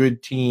such a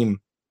good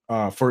team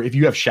for if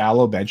you have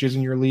shallow benches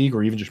in your league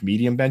or even just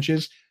medium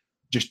benches,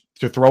 just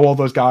to throw all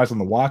those guys on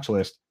the watch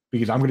list,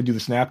 because I'm going to do the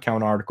snap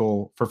count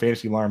article for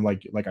Fantasy Alarm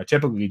like I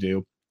typically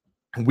do.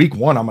 In week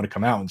 1, I'm going to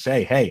come out and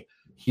say, hey,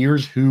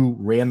 here's who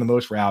ran the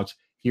most routes.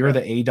 Here are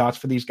the A dots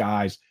for these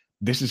guys.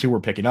 This is who we're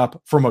picking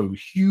up from a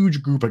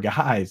huge group of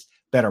guys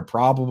that are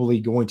probably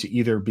going to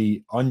either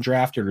be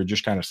undrafted or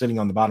just kind of sitting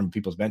on the bottom of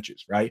people's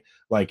benches, right?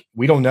 Like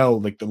we don't know,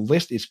 like the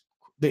list is,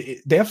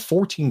 they have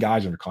 14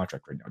 guys under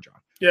contract right now, John.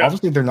 Yeah.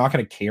 Obviously they're not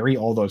going to carry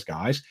all those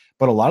guys,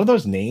 but a lot of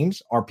those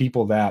names are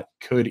people that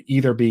could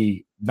either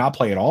be not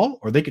play at all,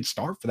 or they could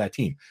start for that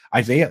team.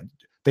 Isaiah,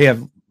 they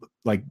have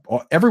like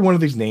every one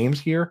of these names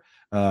here,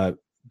 going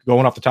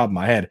off the top of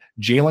my head,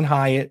 Jalen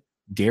Hyatt,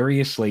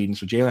 Darius Slayton.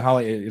 So Jalen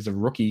Hyatt is a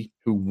rookie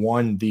who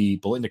won the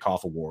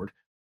Bolitnikoff Award,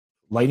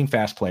 lightning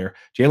fast player.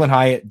 Jalen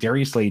Hyatt,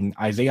 Darius Slayton,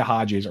 Isaiah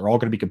Hodges are all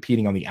going to be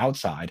competing on the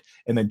outside.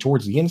 And then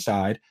towards the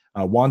inside,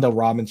 Wan'Dale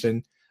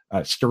Robinson,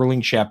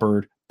 Sterling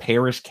Shepard,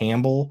 Paris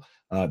Campbell.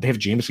 They have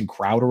Jamison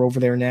Crowder over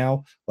there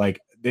now.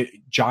 Like the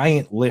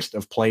giant list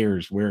of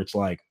players where it's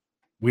like,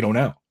 we don't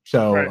know.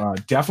 So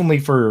definitely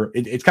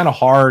it's kind of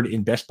hard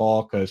in best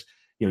ball because,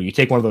 you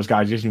take one of those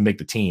guys, he doesn't even make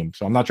the team.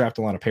 So I'm not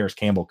drafting a lot of Paris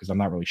Campbell because I'm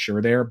not really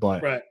sure there,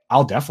 but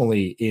I'll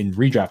definitely in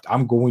redraft,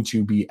 I'm going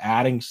to be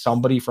adding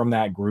somebody from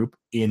that group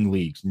in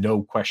leagues.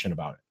 No question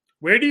about it.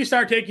 Where do you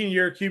start taking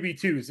your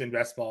QB2s in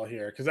best ball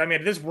here? Because I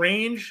mean, this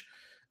range,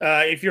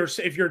 if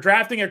you're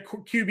drafting a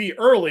QB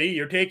early,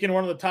 you're taking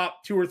one of the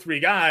top 2 or 3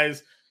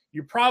 guys.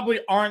 You probably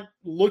aren't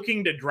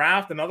looking to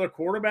draft another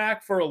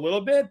quarterback for a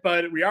little bit,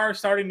 but we are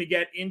starting to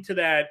get into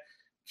that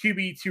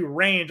QB2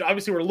 range.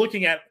 Obviously, we're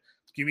looking at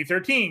QB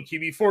 13,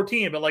 QB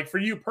 14, but like for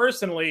you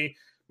personally,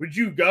 would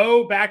you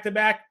go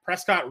back-to-back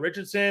Prescott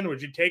Richardson?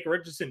 Would you take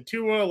Richardson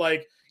Tua?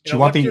 Like, do you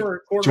want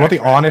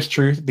the honest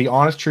truth? The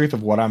honest truth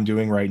of what I'm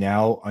doing right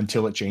now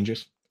until it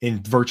changes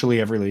in virtually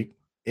every league.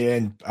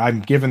 And I'm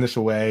giving this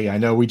away. I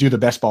know we do the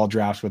best ball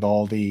drafts with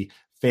all the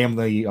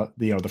family,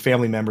 the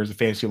family members, the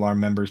Fantasy Alarm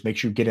members. Make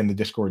sure you get in the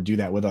Discord, do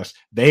that with us.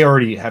 They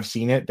already have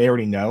seen it. They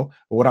already know.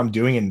 But what I'm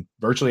doing in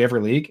virtually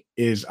every league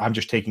is I'm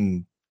just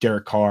taking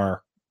Derek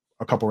Carr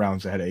a couple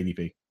rounds ahead of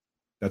ADP.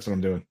 That's what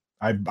I'm doing.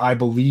 I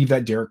believe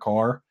that Derek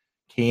Carr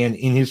can,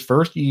 in his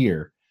first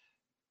year,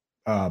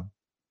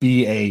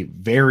 be a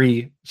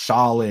very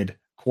solid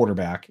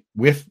quarterback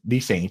with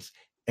the Saints.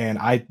 And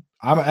I'm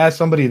as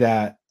somebody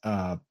that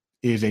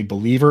is a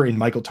believer in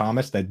Michael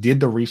Thomas, that did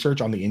the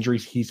research on the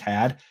injuries he's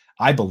had.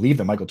 I believe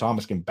that Michael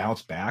Thomas can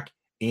bounce back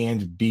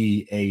and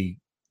be a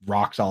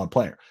rock solid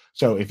player.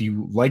 So if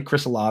you like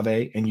Chris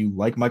Olave and you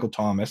like Michael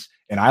Thomas,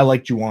 and I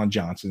like Juwan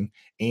Johnson,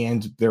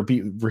 and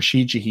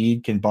Rashid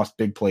Shaheed can bust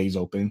big plays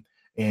open,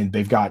 and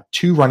they've got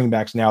 2 running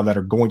backs now that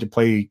are going to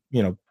play,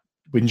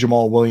 with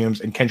Jamal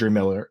Williams and Kendra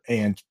Miller,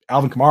 and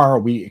Alvin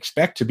Kamara, we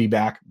expect to be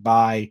back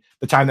by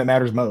the time that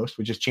matters most,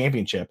 which is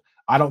championship.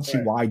 I don't see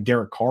why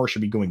Derek Carr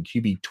should be going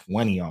QB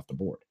 20 off the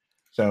board.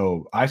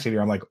 So I sit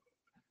here, I'm like,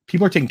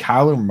 people are taking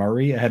Kyler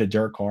Murray ahead of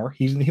Derek Carr.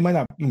 He might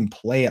not even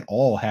play at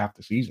all half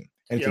the season.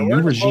 And it's a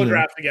new regime.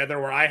 Draft together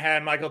where I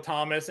had Michael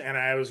Thomas and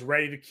I was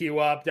ready to queue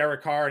up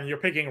Derek Carr, and you're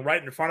picking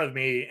right in front of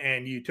me,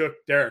 and you took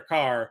Derek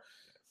Carr,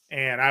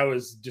 and I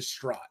was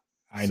distraught.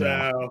 I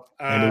know. So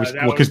And it was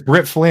that well was because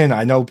Britt Flynn,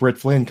 I know Britt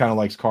Flynn kind of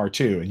likes Carr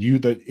too.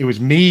 And it was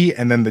me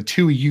and then the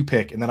two you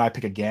pick, and then I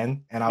pick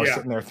again. And I was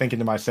sitting there thinking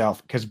to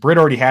myself, because Britt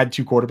already had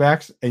two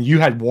quarterbacks and you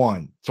had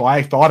one. So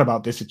I thought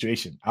about this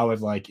situation. I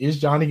was like, is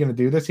Johnny going to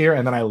do this here?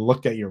 And then I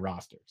looked at your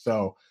roster.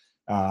 So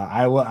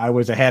I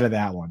was ahead of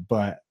that one.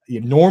 But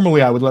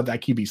normally I would let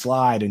that QB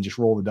slide and just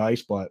roll the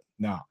dice. But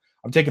no,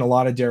 I'm taking a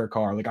lot of Derek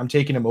Carr. Like I'm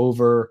taking him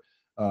over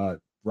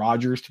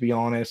Rodgers, to be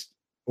honest,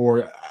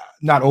 or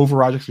not over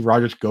Rodgers because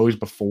Rodgers goes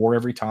before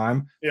every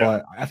time.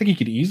 But I think he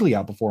could easily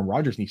outperform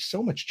Rodgers, and he's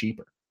so much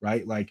cheaper,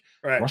 right? Like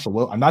Russell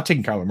Wilson. I'm not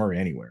taking Kyler Murray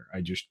anywhere.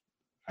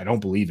 I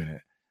don't believe in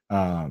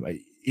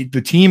it.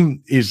 The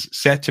team is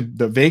set to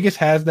the Vegas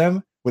has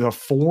them with a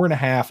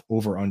 4.5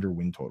 over under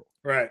win total.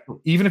 Right.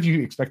 Even if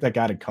you expect that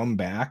guy to come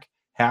back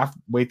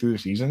halfway through the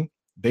season,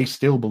 they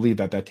still believe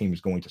that team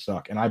is going to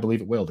suck, and I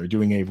believe it will. They're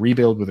doing a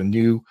rebuild with a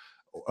new,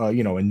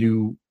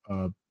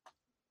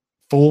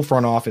 full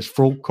front office,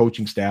 full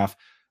coaching staff.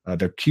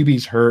 Their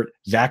QB's hurt.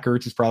 Zach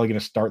Ertz is probably going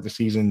to start the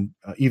season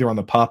either on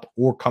the pup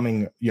or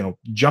coming,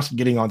 just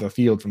getting onto the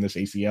field from this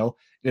ACL.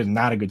 It is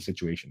not a good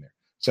situation there.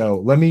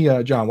 So let me,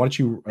 John, why don't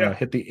you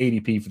hit the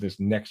ADP for this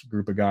next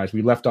group of guys?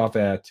 We left off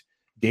at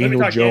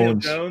Daniel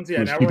Jones.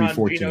 Yeah, now we're on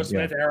 14, Geno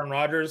Smith, Aaron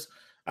Rodgers.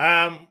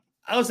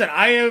 Listen,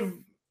 I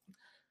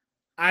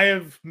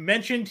have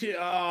mentioned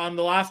on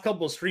the last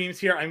couple of streams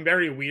here, I'm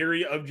very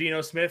weary of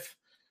Geno Smith.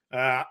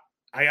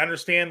 I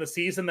understand the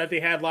season that they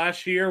had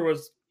last year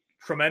was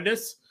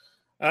tremendous,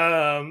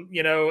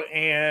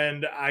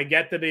 and I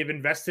get that they've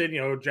invested,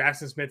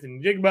 Jackson Smith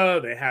and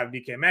Jigba. They have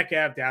DK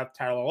Metcalf, they have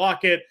Tyler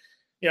Lockett.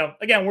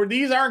 Again,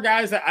 these aren't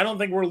guys that I don't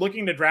think we're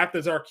looking to draft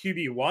as our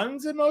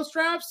QB1s in most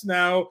drafts.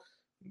 Now,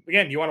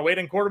 again, you want to wait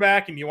in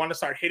quarterback and you want to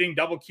start hitting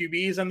double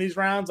QBs on these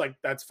rounds, like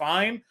that's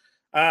fine.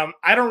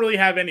 I don't really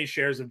have any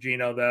shares of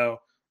Geno, though.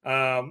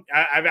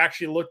 I've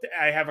actually looked.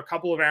 I have a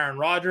couple of Aaron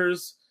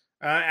Rodgers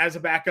as a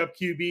backup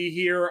QB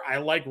here. I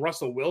like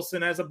Russell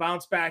Wilson as a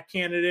bounce back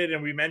candidate.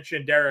 And we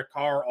mentioned Derek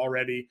Carr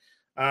already.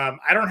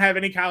 I don't have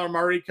any Kyler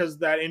Murray because of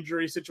that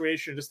injury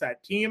situation, just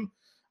that team.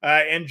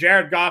 And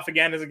Jared Goff,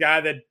 again, is a guy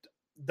that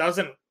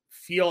doesn't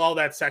feel all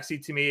that sexy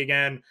to me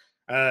again.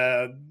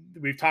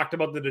 We've talked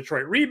about the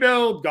Detroit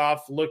rebuild.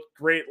 Goff looked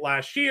great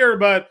last year,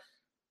 but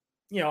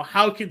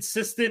how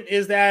consistent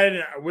is that?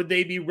 And would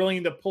they be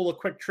willing to pull a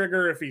quick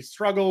trigger if he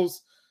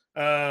struggles?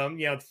 To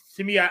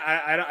me,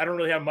 I don't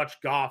really have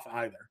much Goff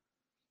either.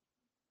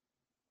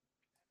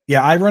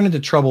 Yeah, I run into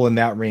trouble in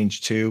that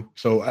range too.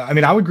 So, I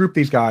mean, I would group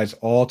these guys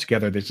all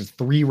together. There's this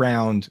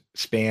 3-round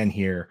span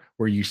here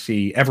where you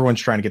see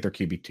everyone's trying to get their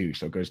QB2.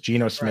 So it goes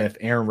Geno Smith,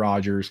 Aaron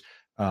Rodgers,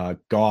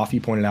 Goff,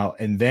 you pointed out,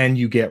 and then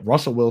you get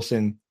Russell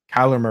Wilson,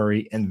 Kyler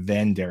Murray, and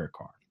then Derek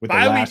Carr.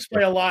 Bye weeks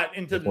play a lot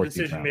into the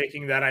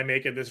decision-making that I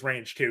make at this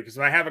range too. Because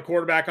if I have a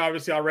quarterback,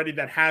 obviously, already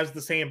that has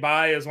the same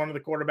bye as one of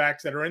the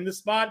quarterbacks that are in this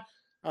spot,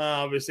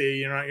 obviously,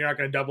 you're not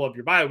going to double up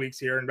your bye weeks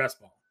here in best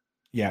ball.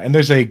 Yeah, and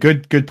there's a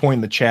good point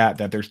in the chat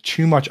that there's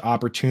too much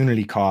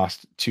opportunity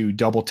cost to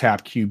double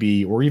tap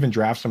QB or even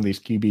draft some of these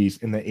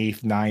QBs in the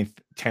 8th, 9th,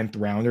 10th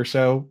round or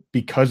so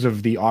because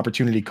of the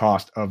opportunity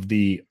cost of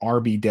the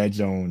RB dead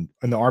zone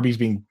and the RBs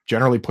being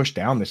generally pushed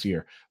down this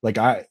year.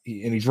 And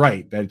he's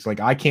right that it's like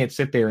I can't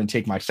sit there and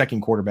take my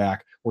second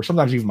quarterback or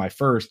sometimes even my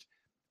first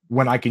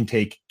when I can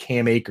take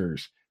Cam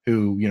Akers,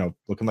 who,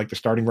 looking like the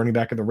starting running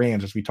back of the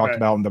Rams, as we talked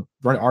about in the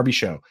RB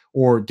show,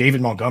 or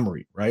David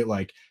Montgomery, right?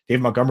 Like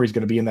David Montgomery is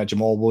going to be in that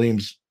Jamal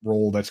Williams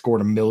role that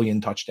scored 1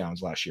 million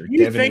touchdowns last year.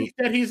 You think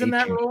that he's in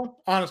that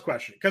role? Honest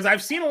question. Because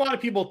I've seen a lot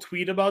of people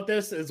tweet about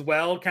this as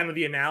well, kind of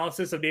the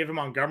analysis of David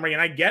Montgomery.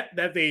 And I get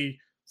that they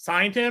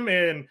signed him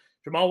and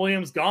Jamal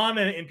Williams gone.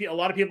 And a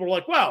lot of people were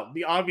like, well,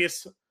 the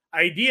obvious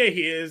idea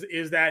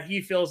is that he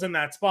fills in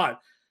that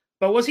spot.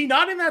 But was he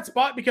not in that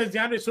spot because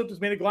DeAndre Swift was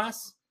made of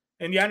glass?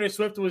 And DeAndre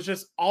Swift was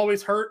just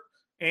always hurt.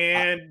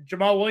 And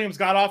Jamal Williams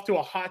got off to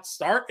a hot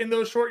start in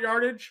those short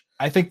yardage.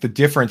 I think the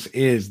difference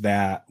is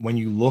that when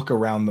you look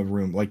around the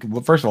room,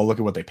 first of all, look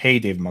at what they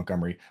paid David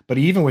Montgomery. But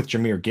even with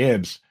Jahmyr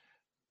Gibbs,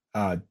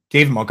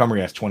 David Montgomery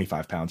has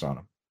 25 pounds on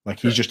him.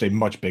 He's just a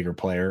much bigger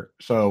player.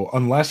 So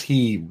unless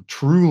he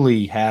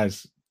truly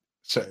has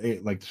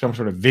some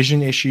sort of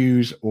vision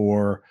issues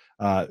or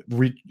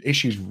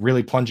issues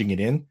really plunging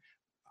it in,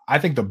 I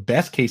think the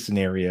best case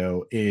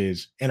scenario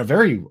is, in a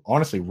very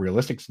honestly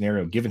realistic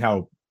scenario, given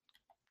how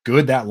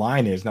good that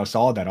line is, how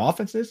solid that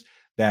offense is,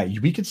 that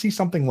we could see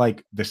something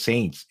like the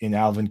Saints in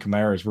Alvin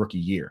Kamara's rookie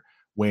year,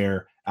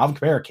 where Alvin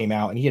Kamara came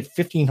out and he had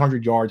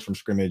 1,500 yards from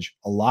scrimmage,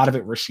 a lot of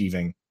it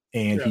receiving,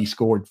 and he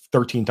scored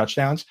 13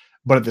 touchdowns.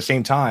 But at the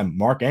same time,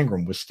 Mark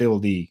Ingram was still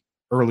the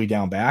early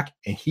down back,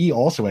 and he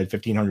also had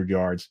 1,500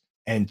 yards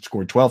and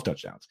scored 12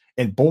 touchdowns.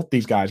 And both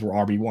these guys were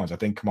RB1s. I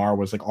think Kamara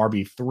was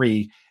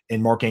RB3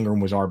 and Mark Ingram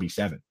was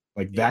RB7.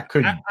 That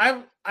could.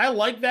 I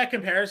like that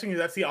comparison because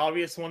that's the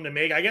obvious one to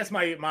make. I guess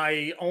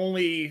my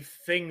only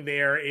thing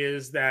there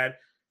is that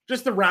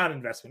just the round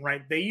investment,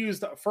 right? They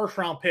used a first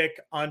round pick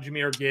on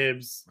Jahmyr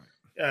Gibbs.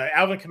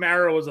 Alvin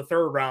Kamara was a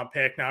 3rd round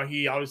pick. Now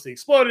he obviously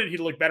exploded. He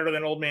looked better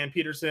than old man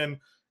Peterson.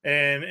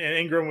 and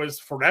Ingram was,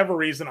 for whatever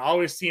reason,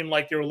 always seemed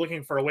like they were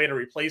looking for a way to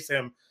replace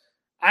him.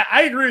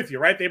 I agree with you,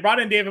 right? They brought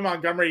in David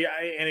Montgomery,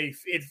 and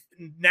it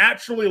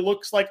naturally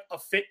looks like a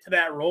fit to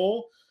that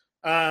role.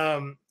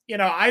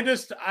 I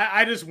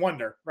just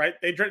wonder, right?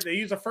 They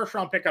use a first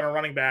round pick on a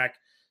running back.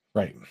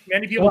 Right.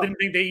 Many people didn't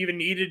think they even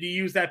needed to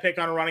use that pick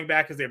on a running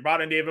back because they brought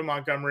in David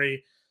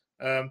Montgomery.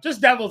 Just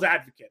devil's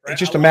advocate, right? It's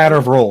just a matter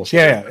of roles.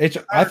 Yeah.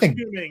 I think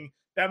assuming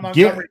that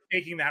Montgomery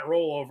taking that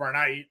role over, and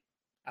I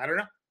don't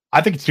know. I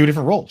think it's two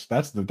different roles.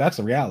 That's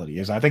the reality.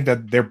 Is I think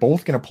that they're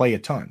both going to play a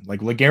ton. Like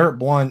LeGarrette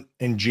Blount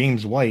and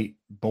James White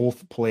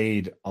both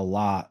played a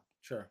lot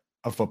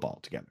of football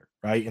together,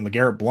 right? And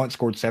LeGarrette Blount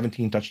scored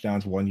 17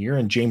 touchdowns one year,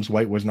 and James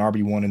White was an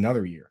RB1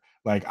 another year.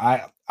 Like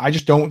I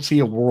just don't see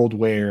a world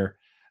where,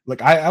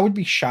 like, I would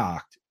be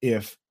shocked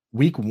if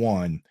week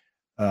one,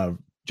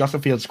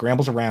 Justin Fields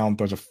scrambles around,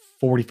 throws a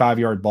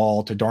 45-yard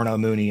ball to Darnell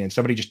Mooney, and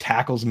somebody just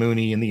tackles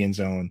Mooney in the end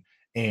zone,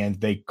 and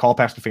they call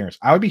pass interference.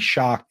 I would be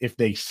shocked if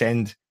they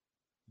send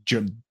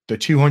the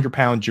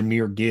 200-pound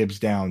Jahmyr Gibbs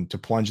down to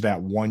plunge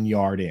that 1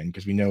 yard in,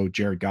 because we know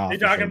Jared Goff. You're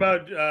talking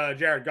about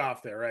Jared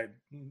Goff there, right?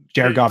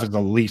 Jared Goff is the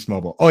least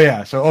mobile. Oh,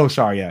 yeah. So,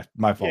 sorry. Yeah,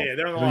 my fault. Yeah,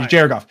 they're on the line.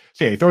 Jared Goff.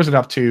 So, yeah, he throws it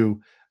up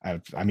to,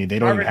 I mean, they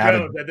don't Marvin even have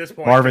Jones at this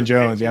point. Marvin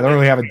Jones. Yeah, they don't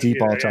really have a deep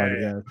ball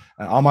target.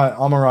 Yeah.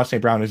 Amon-Ra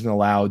St. Brown isn't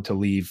allowed to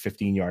leave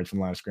 15 yards from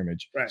the line of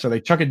scrimmage. Right. So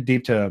they chuck it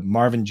deep to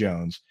Marvin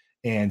Jones,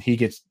 and he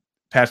gets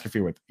pass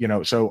interfered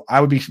with, so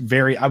I'd be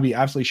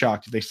absolutely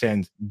shocked if they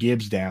send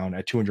Gibbs down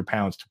at 200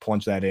 pounds to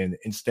plunge that in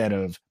instead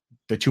of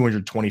the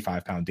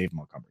 225-pound Dave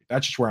Montgomery.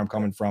 That's just where I'm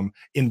coming from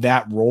in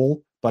that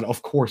role. But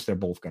of course, they're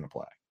both going to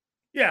play.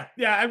 Yeah.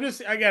 I'm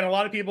just, again, a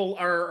lot of people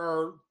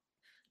are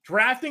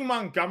drafting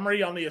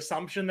Montgomery on the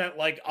assumption that,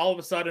 like, all of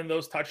a sudden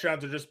those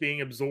touchdowns are just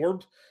being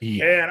absorbed.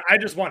 Yeah. And I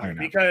just wonder,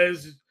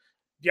 because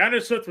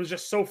DeAndre Swift was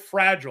just so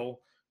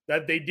fragile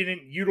that they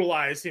didn't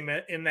utilize him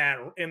in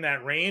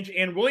that range.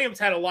 And Williams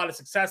had a lot of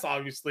success,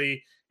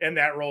 obviously, in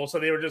that role. So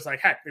they were just like,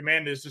 heck, the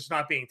man is just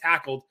not being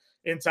tackled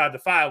inside the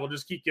 5. We'll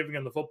just keep giving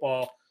him the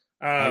football.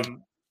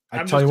 I'm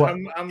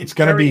it's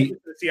going to be to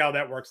see how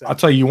that works out. I'll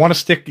tell you,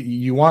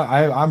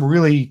 I'm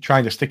really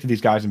trying to stick to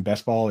these guys in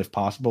best ball if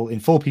possible.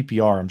 In full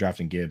PPR, I'm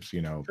drafting Gibbs,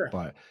 sure.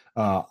 But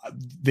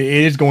it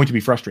is going to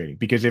be frustrating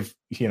because if,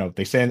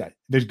 they send,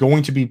 there's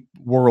going to be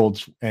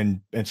worlds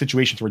and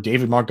situations where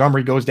David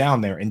Montgomery goes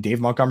down there and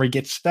Dave Montgomery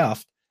gets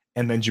stuffed,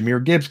 and then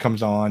Jahmyr Gibbs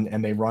comes on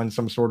and they run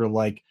some sort of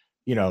like,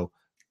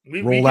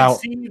 we roll out.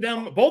 See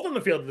them both on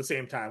the field at the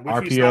same time, which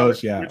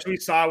RPOs, which we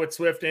saw with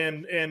Swift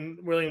and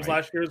Williams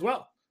last year as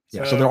well.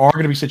 Yeah, so there are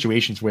going to be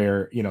situations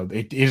where,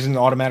 it isn't an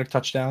automatic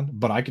touchdown,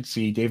 but I could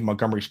see Dave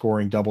Montgomery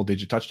scoring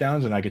double-digit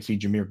touchdowns, and I could see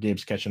Jahmyr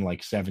Gibbs catching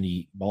like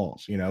 70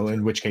 balls,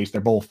 in which case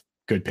they're both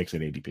good picks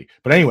at ADP.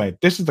 But anyway,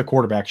 this is the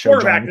quarterback show.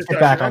 Let's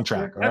get back on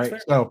track, all right?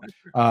 So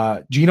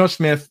Geno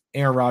Smith,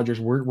 Aaron Rodgers,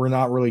 we're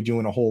not really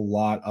doing a whole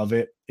lot of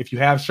it. If you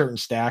have certain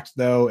stacks,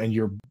 though, and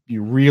you're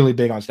really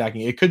big on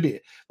stacking, it could be,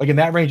 like in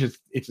that range,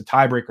 it's a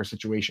tiebreaker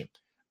situation.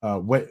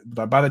 But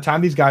by the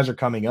time these guys are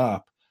coming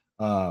up,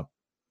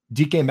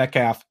 DK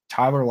Metcalf,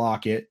 Tyler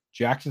Lockett,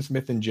 Jackson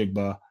Smith and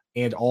Jigba,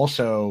 and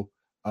also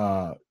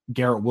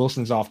Garrett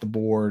Wilson's off the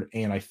board,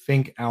 and I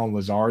think Allen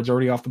Lazard's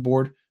already off the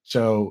board.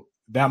 So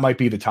that might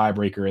be the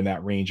tiebreaker in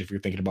that range if you're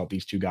thinking about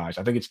these two guys.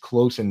 I think it's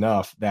close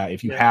enough that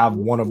if you have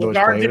one of those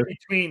players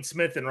between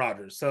Smith and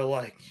Rodgers, so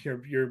like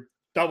you're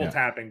double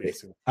tapping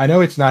basically. I know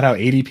it's not how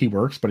ADP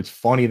works, but it's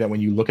funny that when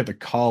you look at the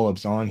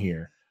columns on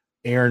here,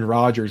 Aaron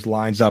Rodgers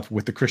lines up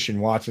with the Christian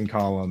Watson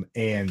column,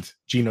 and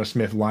Geno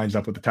Smith lines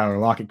up with the Tyler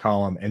Lockett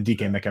column, and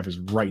DK Metcalf is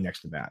right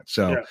next to that.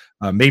 So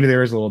maybe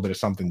there is a little bit of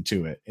something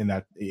to it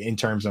in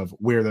terms of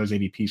where those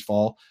ADPs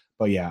fall.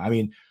 But yeah, I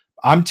mean,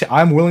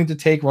 I'm willing to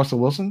take Russell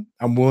Wilson.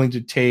 I'm willing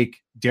to take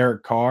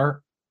Derek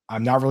Carr.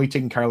 I'm not really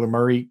taking Kyler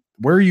Murray.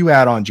 Where are you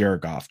at on Jared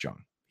Goff,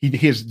 John? He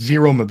has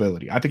zero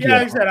mobility. I think. Yeah,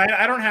 like I said,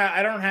 I don't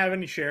have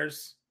any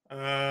shares.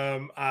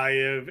 I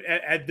have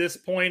at this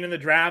point in the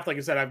draft, like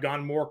I said, I've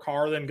gone more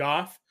Carr than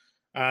Goff.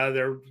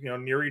 They're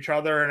near each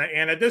other,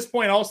 and at this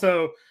point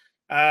also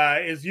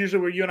is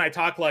usually where you and I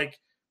talk, like,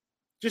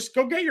 just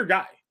go get your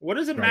guy. What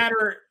does it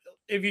matter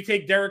if you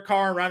take Derek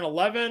Carr in round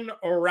 11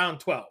 or round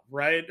 12,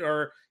 right?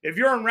 Or if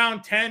you're in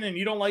round 10 and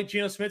you don't like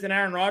Geno Smith and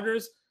Aaron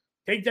Rodgers,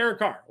 take Derek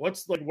Carr. What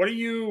are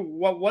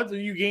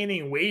you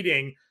gaining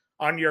waiting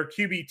on your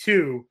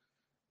QB2?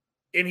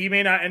 And he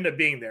may not end up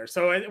being there.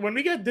 So when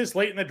we get this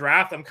late in the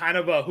draft, I'm kind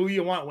of a who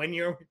you want when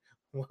you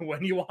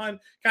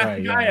want kind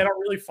of guy. I don't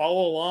really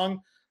follow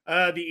along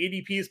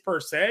the ADPs per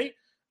se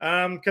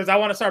because I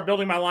want to start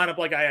building my lineup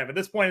like I have. At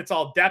this point, it's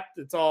all depth.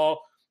 It's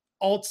all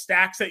alt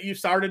stacks that you've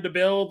started to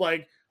build.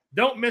 Like,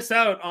 don't miss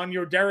out on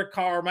your Derek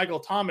Carr, Michael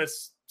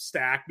Thomas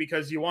stack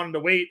because you wanted to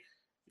wait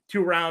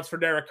 2 rounds for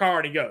Derek Carr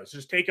and he goes.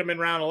 Just take him in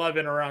round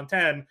 11 or round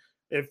 10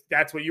 if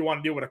that's what you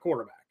want to do with a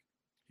quarterback.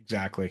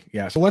 Exactly.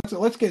 Yeah. So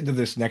let's get into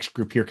this next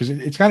group here because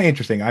it's kind of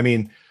interesting. I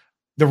mean,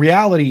 the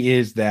reality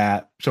is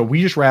that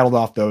we just rattled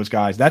off those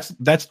guys. That's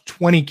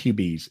 20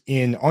 QBs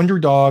in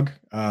Underdog.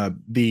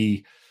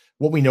 The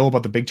what we know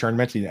about the big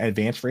tournaments and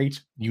advanced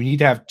rates, you need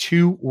to have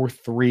 2 or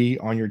 3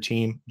 on your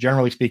team.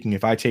 Generally speaking,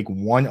 if I take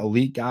one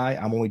elite guy,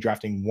 I'm only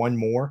drafting one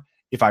more.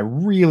 If I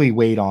really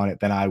wait on it,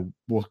 then I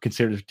will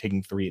consider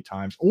taking 3 at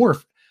times. Or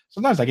if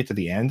sometimes I get to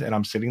the end and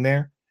I'm sitting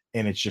there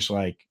and it's just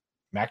like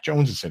Mac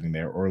Jones is sitting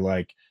there, or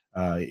like,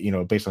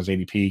 based on his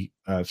ADP,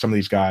 some of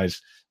these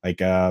guys like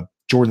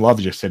Jordan Love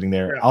is just sitting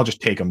there. Yeah. I'll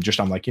just take him.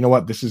 I'm like, you know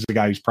what? This is the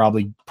guy who's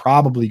probably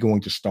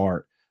going to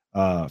start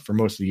for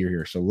most of the year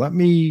here. So let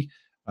me,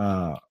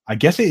 I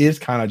guess it is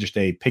kind of just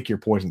a pick your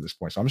poison at this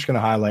point. So I'm just going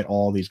to highlight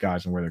all these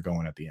guys and where they're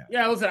going at the end.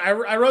 Yeah, listen,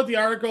 I wrote the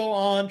article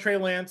on Trey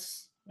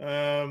Lance.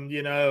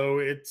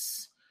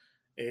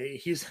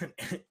 He's an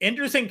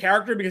interesting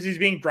character because he's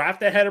being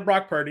drafted ahead of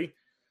Brock Purdy.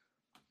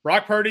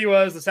 Brock Purdy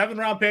was the 7th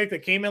round pick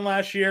that came in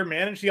last year,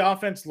 managed the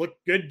offense,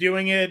 looked good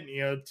doing it.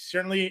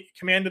 Certainly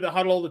commanded the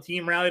huddle. The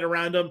team rallied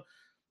around him,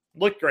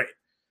 looked great.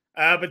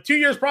 But 2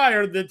 years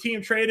prior, the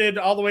team traded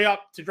all the way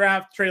up to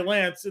draft Trey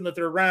Lance in the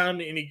 3rd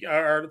round,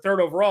 or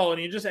 3rd overall,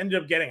 and he just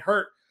ended up getting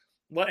hurt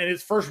in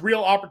his first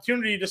real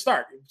opportunity to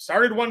start. He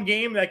started one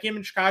game. That game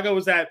in Chicago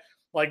was that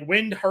like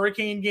wind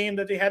hurricane game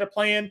that they had to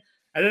play in.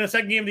 And then the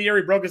second game of the year,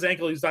 he broke his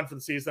ankle. He's done for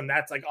the season.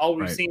 That's like all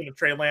we've seen of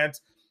Trey Lance.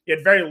 He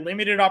had very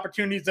limited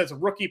opportunities as a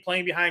rookie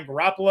playing behind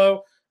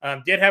Garoppolo.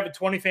 Did have a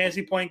 20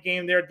 fantasy point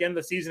game there at the end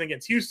of the season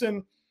against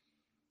Houston.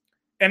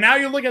 And now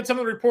you look at some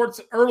of the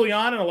reports early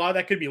on, and a lot of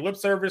that could be lip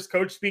service,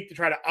 coach speak to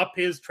try to up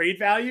his trade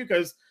value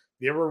because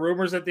there were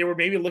rumors that they were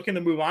maybe looking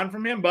to move on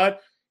from him.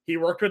 But he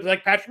worked with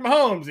like Patrick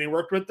Mahomes, and he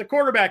worked with the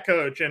quarterback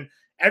coach, and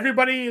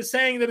everybody is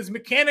saying that his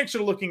mechanics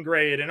are looking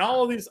great, and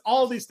all of these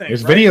things.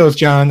 There's videos,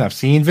 John. I've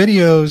seen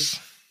videos.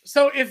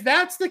 So if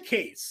that's the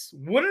case,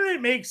 wouldn't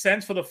it make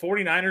sense for the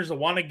 49ers to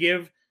want to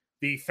give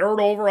the 3rd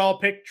overall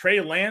pick Trey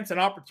Lance an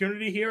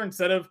opportunity here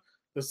instead of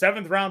the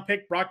 7th round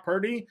pick Brock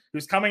Purdy,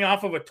 who's coming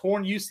off of a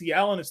torn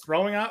UCL and his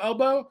throwing out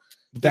elbow?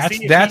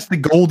 That's the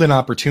golden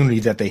opportunity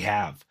that they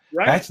have.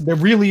 Right. There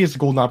really is a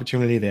golden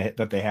opportunity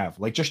that they have.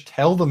 Like, just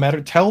tell the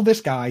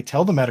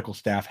medical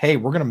staff, hey,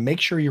 we're going to make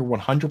sure you're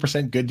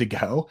 100% good to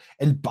go,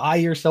 and buy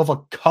yourself a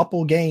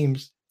couple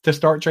games to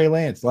start Trey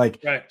Lance.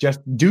 Like, just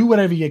do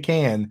whatever you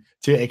can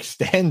to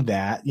extend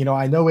that.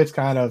 I know it's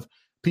kind of,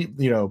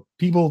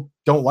 people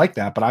don't like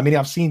that, but I mean,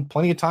 I've seen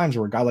plenty of times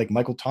where a guy like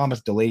Michael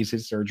Thomas delays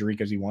his surgery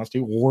because he wants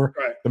to, or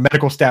the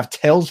medical staff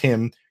tells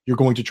him you're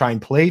going to try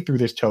and play through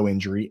this toe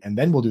injury and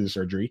then we'll do the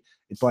surgery.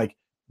 It's like,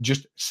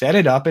 just set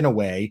it up in a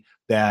way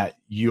that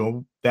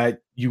there's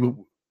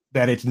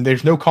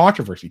no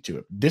controversy to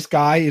it. This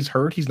guy is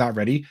hurt. He's not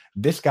ready.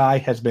 This guy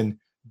has been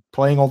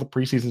playing all the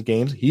preseason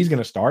games. He's going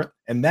to start,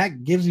 and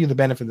that gives you the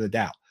benefit of the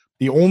doubt.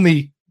 The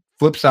only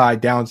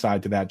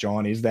downside to that,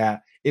 John, is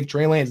that if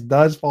Trey Lance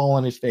does fall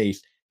on his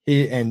face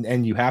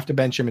and you have to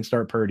bench him and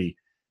start Purdy,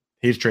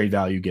 his trade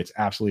value gets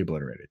absolutely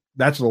obliterated.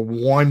 That's the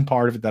one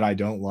part of it that I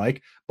don't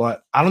like,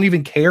 but I don't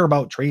even care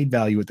about trade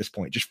value at this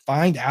point. Just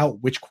find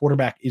out which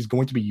quarterback is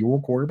going to be your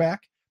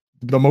quarterback,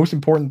 the most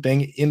important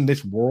thing in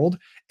this world.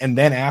 And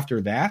then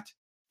after that,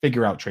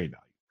 figure out trade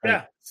value.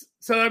 Right? Yeah.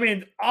 So, I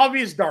mean,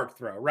 obvious dart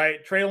throw,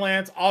 right? Trey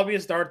Lance,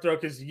 obvious dart throw,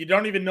 because you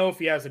don't even know if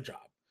he has a job,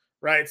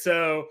 right?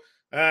 So,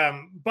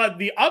 but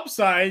the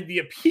upside, the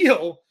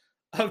appeal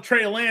of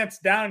Trey Lance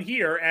down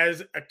here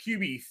as a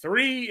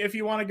QB3, if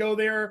you want to go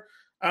there,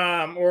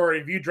 or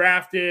if you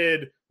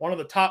drafted one of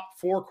the top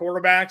 4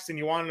 quarterbacks and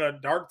you wanted a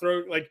dart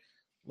throw, like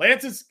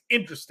Lance is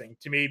interesting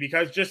to me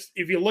because just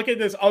if you look at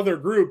this other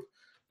group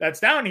that's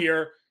down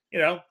here,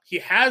 he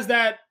has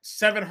that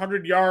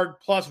 700 yard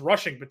plus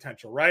rushing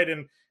potential, right?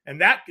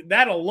 And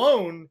that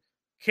alone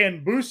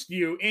can boost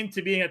you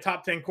into being a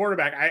top 10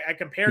 quarterback. I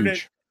compared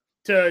it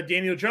to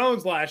Daniel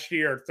Jones last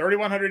year,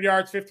 3,100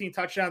 yards, 15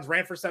 touchdowns,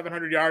 ran for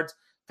 700 yards,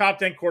 top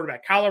 10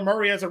 quarterback. Kyler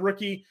Murray as a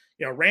rookie,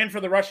 ran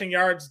for the rushing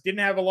yards, didn't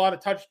have a lot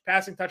of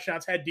passing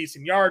touchdowns, had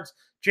decent yards.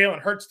 Jalen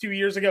Hurts 2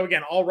 years ago,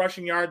 again, all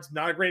rushing yards,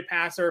 not a great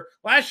passer.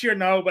 Last year,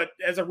 no, but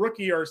as a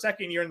rookie or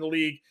second year in the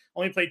league,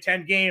 only played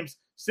 10 games,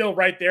 still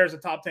right there as a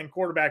top 10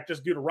 quarterback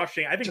just due to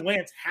rushing. I think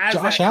Lance has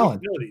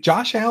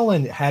Josh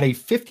Allen had a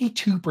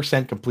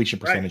 52% completion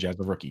percentage as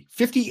a rookie,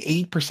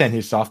 58%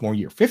 his sophomore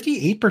year.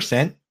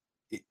 58%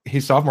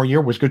 his sophomore year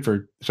was good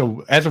for,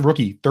 so as a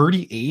rookie,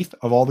 38th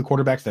of all the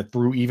quarterbacks that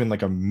threw even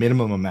like a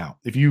minimum amount.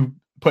 If you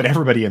put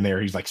everybody in there,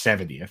 he's like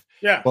 70th.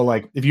 Yeah. But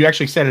like if you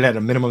actually set it at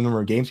a minimum number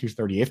of games, he was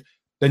 38th.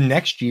 The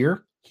next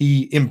year,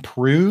 he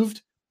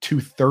improved to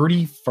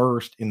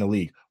 31st in the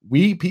league.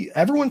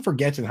 Everyone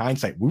forgets in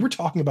hindsight, we were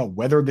talking about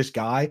whether this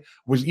guy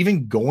was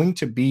even going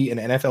to be an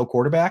NFL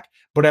quarterback,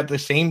 but at the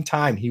same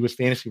time, he was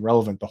fantasy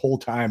relevant the whole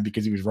time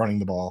because he was running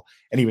the ball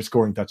and he was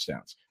scoring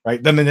touchdowns,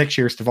 right? Then the next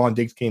year, Stephon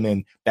Diggs came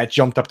in, that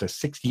jumped up to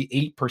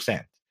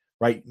 68%,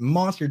 right?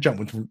 Monster jump,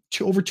 went from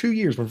over 2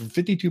 years, went from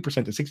 52% to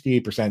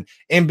 68%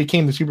 and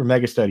became the super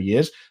mega stud he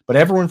is. But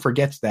everyone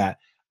forgets that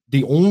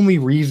the only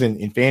reason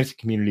in fantasy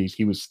communities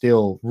he was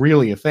still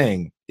really a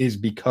thing is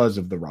because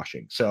of the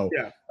rushing. So,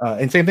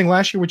 and same thing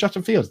last year with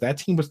Justin Fields. That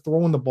team was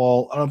throwing the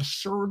ball an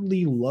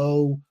absurdly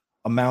low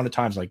amount of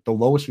times, like the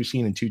lowest we've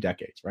seen in 2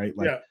 decades, right?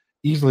 Like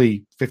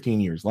easily 15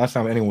 years. Last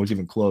time anyone was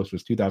even close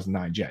was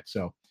 2009 Jets.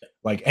 So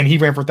like, and he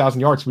ran for 1,000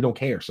 yards. So we don't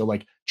care. So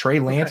like Trey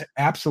Lance, Right.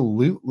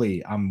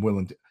 absolutely, I'm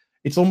willing to.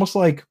 It's almost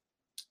like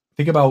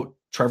think about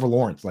Trevor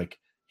Lawrence. Like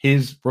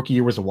his rookie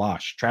year was a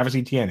wash. Travis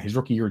Etienne, his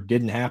rookie year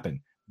didn't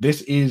happen.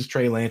 This is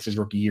Trey Lance's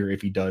rookie year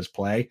if he does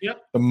play.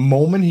 Yep. The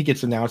moment he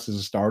gets announced as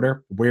a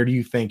starter, where do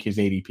you think his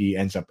ADP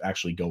ends up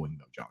actually going,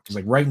 though, John? Because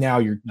like right now,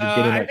 you're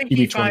getting I at think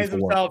he QB finds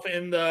 24. himself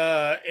in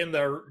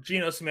the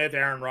Geno Smith,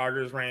 Aaron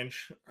Rodgers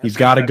range. I He's think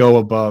got to that go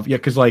above. Yeah,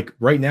 because like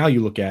right now, you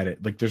look at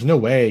it, like there's no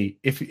way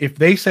if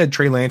they said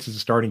Trey Lance is a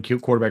starting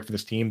quarterback for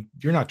this team,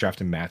 you're not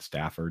drafting Matt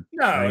Stafford,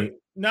 no, right?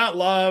 not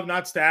Love,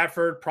 not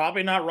Stafford,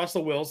 probably not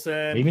Russell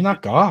Wilson. Maybe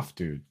not Goff,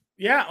 dude.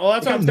 Yeah, well,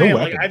 that's They what got I'm no saying.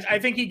 Like, weapons. I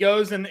think he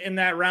goes in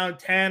that round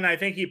 10. I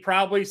think he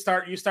probably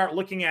you start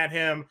looking at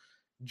him.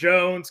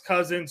 Jones,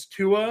 Cousins,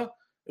 Tua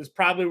is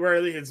probably where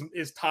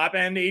his top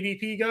end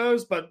ADP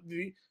goes, but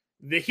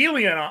the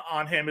helium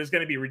on him is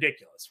going to be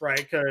ridiculous, right?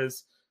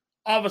 Because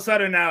all of a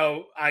sudden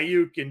now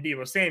Ayuk and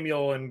Deebo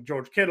Samuel and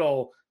George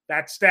Kittle,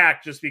 that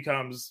stack just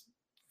becomes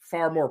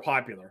far more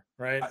popular,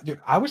 right? Dude,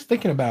 I was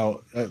thinking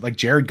about like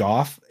Jared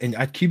Goff and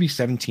at QB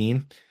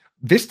 17.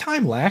 This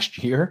time last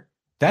year,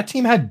 that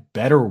team had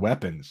better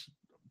weapons,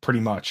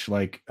 pretty much.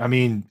 Like, I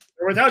mean,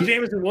 Without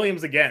Jameson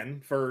Williams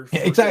again for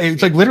exactly.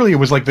 It's like literally it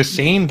was like the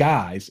same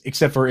guys,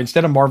 except for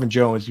instead of Marvin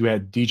Jones, you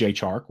had DJ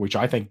Chark, which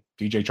I think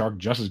DJ Chark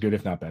just as good,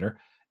 if not better.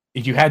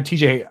 If you had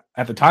TJ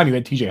at the time, you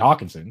had TJ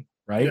Hawkinson,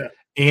 right? Yeah.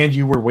 And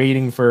you were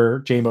waiting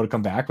for JMO to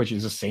come back, which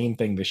is the same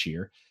thing this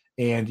year.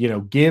 And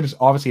Gibbs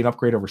obviously an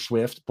upgrade over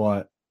Swift,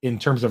 but in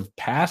terms of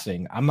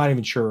passing, I'm not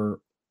even sure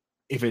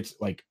if it's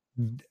like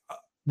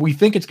we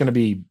think it's going to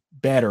be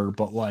better,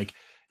 but like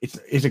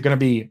is it going to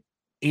be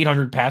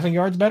 800 passing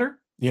yards better?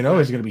 Is it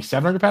going to be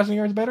 700 passing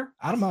yards better?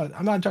 I'm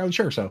not entirely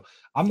sure. So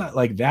I'm not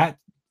like that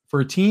for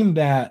a team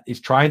that is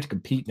trying to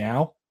compete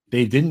now.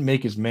 They didn't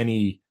make as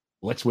many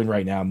let's win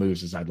right now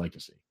moves as I'd like to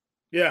see.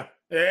 Yeah.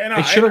 And I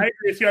agree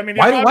with you. I mean,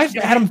 why is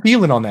Adam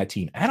Thielen on that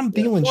team? Adam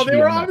Thielen. Well, they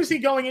were obviously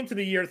going into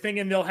the year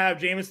thinking they'll have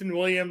Jameson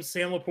Williams,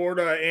 Sam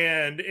Laporta,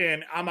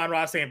 and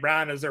Amon-Ra St.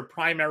 Brown as their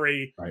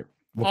primary right.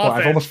 Offense.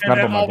 I've almost and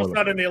then all of a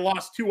sudden they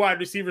lost 2 wide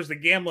receivers to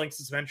gambling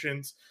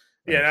suspensions,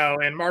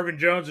 and Marvin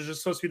Jones is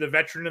just supposed to be the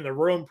veteran in the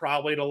room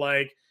probably to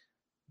like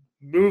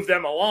move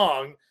them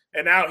along.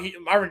 And now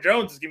Marvin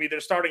Jones is going to be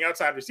their starting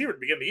outside receiver to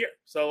begin the year.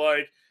 So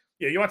like,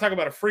 you want to talk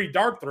about a free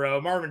dart throw.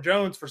 Marvin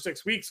Jones for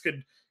 6 weeks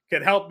could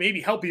help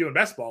you in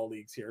best ball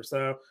leagues here.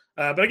 So,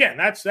 but again,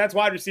 that's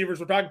wide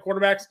receivers. We're talking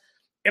quarterbacks.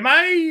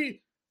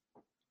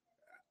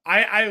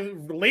 I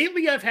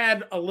lately I've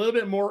had a little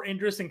bit more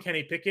interest in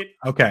Kenny Pickett.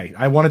 Okay,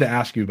 I wanted to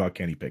ask you about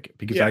Kenny Pickett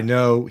because I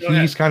know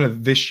he's kind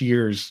of this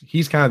year's.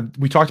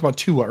 We talked about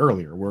Tua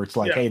earlier, where it's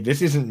like, hey,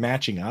 this isn't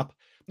matching up.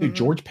 Dude,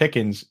 George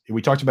Pickens,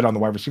 we talked about it on the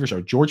wide receiver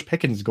show. George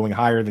Pickens is going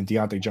higher than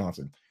Deontay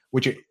Johnson,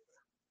 which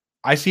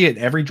I see it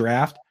every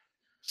draft.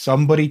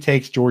 Somebody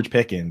takes George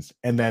Pickens,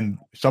 and then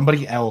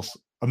somebody else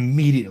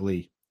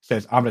immediately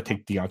says, I'm going to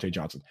take Deontay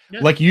Johnson.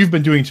 Yeah. Like you've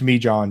been doing to me,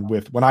 John,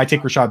 with when I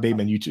take Rashad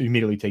Bateman, you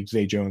immediately take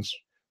Zay Jones,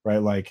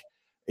 right? Like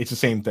it's the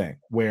same thing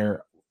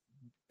where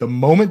the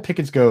moment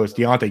Pickens goes,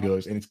 Deontay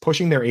goes, and it's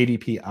pushing their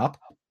ADP up.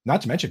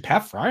 Not to mention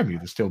Pat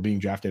Freiermuth is still being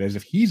drafted as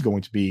if he's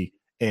going to be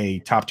a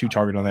top 2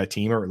 target on that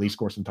team or at least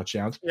score some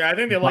touchdowns. Yeah, I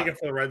think they like it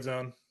for the red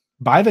zone.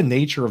 By the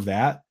nature of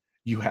that,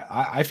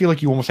 I feel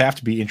like you almost have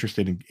to be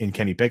interested in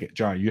Kenny Pickett,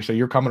 John.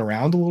 You're coming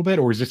around a little bit,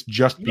 or is this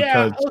just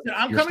because? Listen,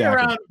 I'm coming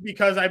around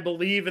because I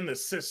believe in the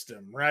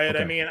system, right?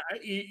 Okay. I mean,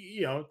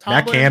 Tomlin,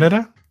 Matt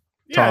Canada,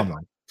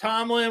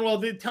 Tomlin. Well,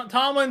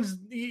 Tomlin's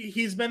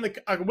he's been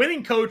a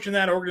winning coach in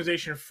that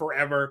organization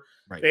forever.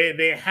 Right.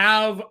 They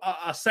have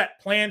a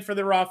set plan for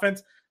their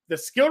offense. The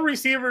skill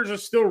receivers are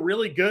still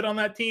really good on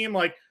that team.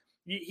 Like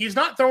he's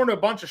not throwing a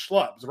bunch of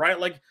schlubs, right?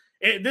 Like.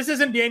 This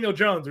isn't Daniel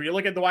Jones where you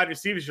look at the wide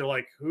receivers, you're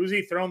like, who's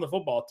he throwing the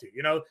football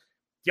to?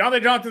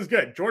 Deontay Johnson's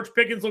good. George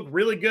Pickens looked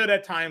really good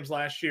at times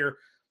last year.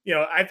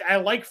 I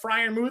like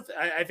Freiermuth.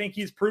 I think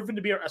he's proven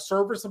to be a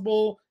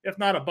serviceable, if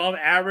not above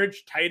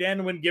average, tight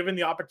end when given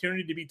the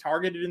opportunity to be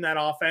targeted in that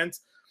offense.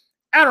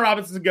 Allen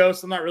Robinson's a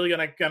ghost. I'm not really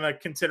gonna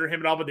consider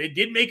him at all, but they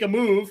did make a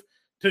move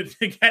to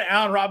get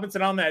Allen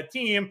Robinson on that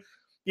team.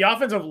 The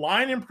offensive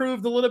line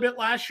improved a little bit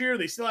last year.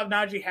 They still have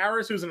Najee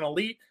Harris, who's an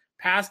elite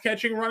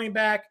pass-catching running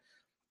back.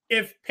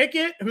 If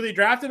Pickett, who they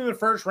drafted in the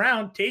first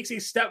round, takes a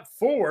step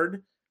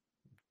forward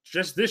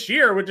just this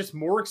year with just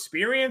more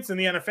experience in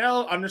the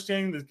NFL,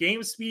 understanding the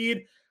game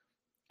speed,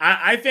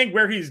 I think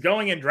where he's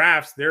going in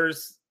drafts,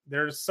 there's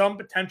some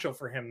potential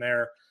for him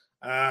there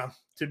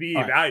to be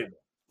valuable.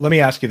 Let me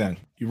ask you then.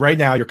 Right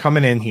now, you're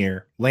coming in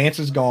here. Lance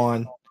is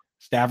gone.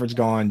 Stafford's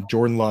gone.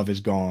 Jordan Love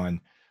is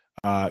gone.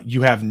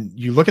 You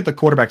look at the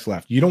quarterbacks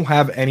left. You don't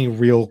have any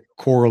real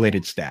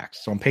correlated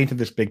stacks. So I'm painting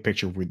this big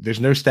picture. There's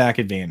no stack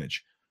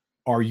advantage.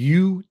 Are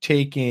you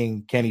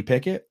taking Kenny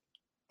Pickett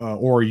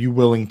or are you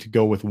willing to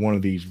go with one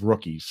of these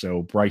rookies?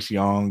 So Bryce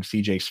Young,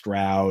 CJ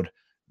Stroud,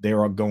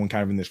 they're all going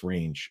kind of in this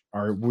range.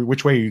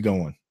 Which way are you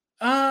going?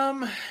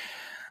 I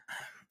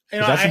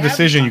That's a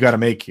decision you got to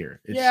make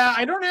here.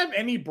 I don't have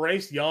any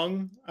Bryce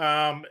Young.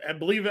 I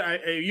believe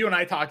you and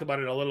I talked about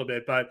it a little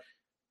bit, but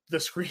the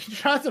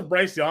screenshots of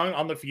Bryce Young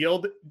on the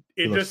field,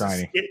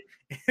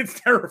 it's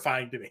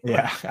terrifying to me.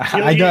 Yeah,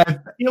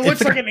 he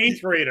looks like an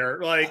 8th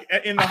grader, like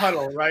in the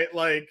huddle, right?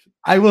 Like,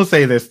 I will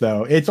say this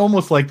though, it's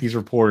almost like these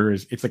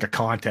reporters, it's like a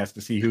contest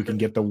to see who can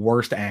get the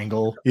worst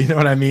angle. You know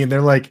what I mean?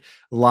 They're like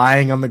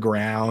lying on the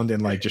ground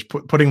and like just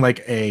putting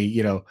like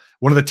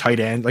one of the tight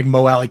ends, like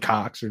Mo Alley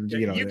Cox, or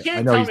you can't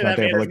I know he's not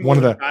there, but like one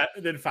of the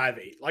than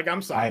 5'8". Like,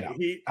 I'm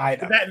sorry, I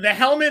know. The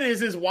helmet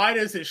is as wide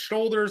as his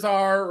shoulders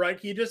are. Right?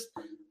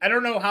 I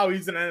don't know how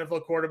he's an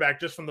NFL quarterback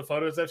just from the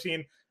photos I've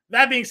seen.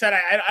 That being said,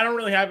 I don't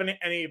really have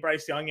any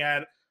Bryce Young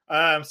yet.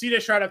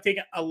 CJ Stroud, I've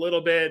taken a little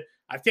bit.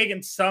 I've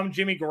taken some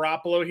Jimmy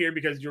Garoppolo here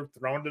because you're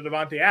throwing to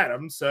Devontae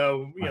Adams.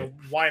 So,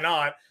 why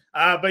not?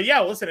 But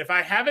yeah, listen, if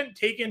I haven't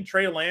taken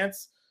Trey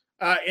Lance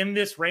in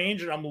this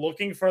range and I'm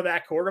looking for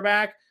that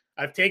quarterback,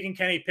 I've taken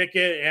Kenny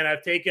Pickett and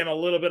I've taken a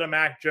little bit of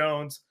Mac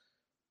Jones.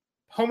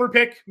 Homer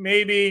pick,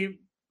 maybe,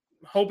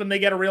 hoping they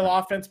get a real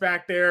offense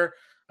back there.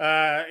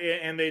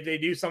 And they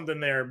do something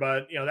there,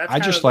 but that's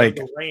kind of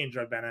the range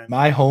I've been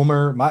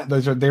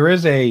in. There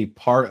is a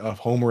part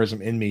of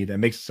homerism in me that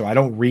makes it so I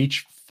don't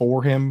reach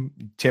for him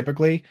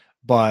typically,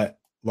 but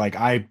like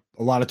a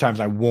lot of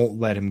times I won't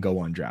let him go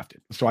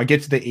undrafted. So I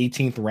get to the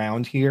 18th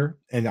round here,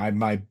 and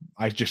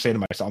I just say to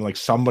myself, I'm like,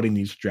 somebody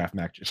needs to draft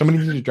Mac. Somebody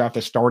needs to draft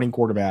a starting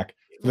quarterback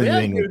for the New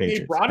England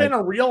Patriots. They brought in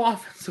a real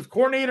offensive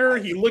coordinator.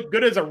 He looked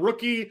good as a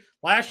rookie.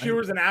 Last year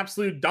was an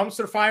absolute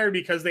dumpster fire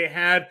because they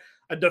had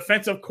a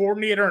defensive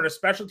coordinator and a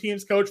special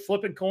teams coach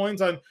flipping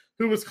coins on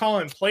who was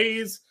calling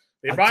plays.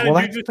 They brought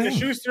in Juju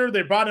Schuster.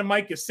 They brought in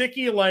Mike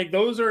Gesicki. Like,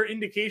 those are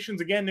indications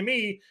again to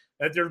me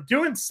that they're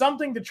doing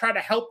something to try to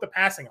help the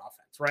passing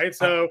offense, right?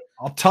 So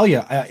I'll tell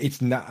you,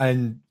 it's not,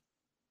 and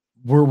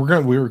we're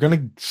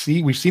gonna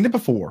see. We've seen it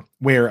before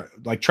where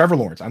like Trevor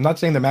Lawrence. I'm not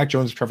saying that Mac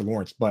Jones is Trevor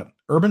Lawrence, but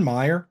Urban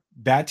Meyer,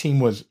 that team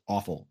was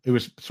awful. It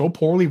was so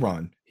poorly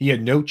run. He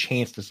had no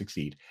chance to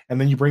succeed. And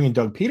then you bring in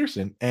Doug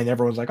Peterson, and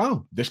everyone's like,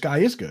 "Oh, this guy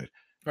is good."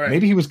 Right.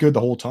 Maybe he was good the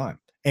whole time.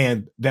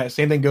 And that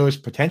same thing goes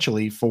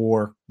potentially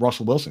for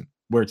Russell Wilson,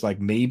 where it's like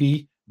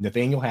maybe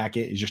Nathaniel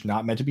Hackett is just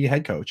not meant to be a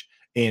head coach.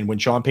 And when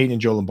Sean Payton and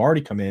Joe Lombardi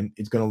come in,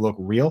 it's going to look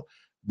real.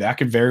 That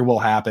could very well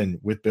happen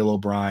with Bill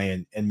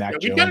O'Brien and Mac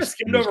Jones. We kind of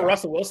skimmed over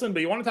Russell Wilson,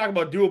 but you want to talk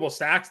about doable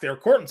stacks there.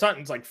 Courtland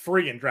Sutton's like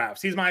free in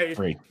drafts. He's my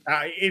free.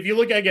 If you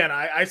look again,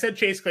 I said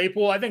Chase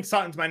Claypool. I think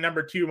Sutton's my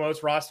number 2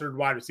 most rostered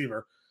wide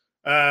receiver.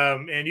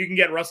 And you can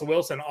get Russell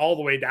Wilson all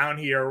the way down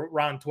here,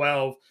 round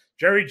 12.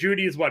 Jerry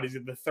Jeudy is what? Is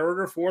it the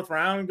 3rd or 4th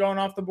round going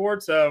off the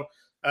board? So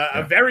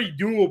a very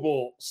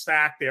doable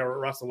stack there with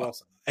Russell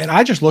Wilson. And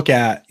I just look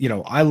at,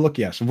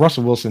 so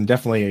Russell Wilson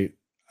definitely.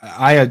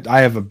 I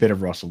have a bit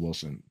of Russell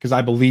Wilson because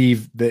I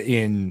believe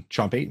in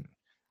Sean Payton.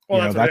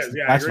 Well, that's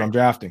what I'm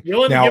drafting. You're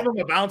willing to give him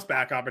a bounce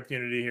back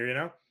opportunity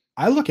here,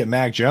 I look at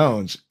Mac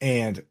Jones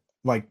and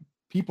like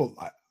people.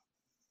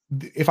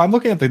 If I'm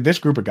looking at this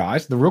group of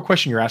guys, the real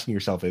question you're asking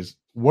yourself is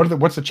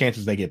what's the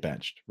chances they get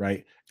benched,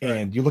 right?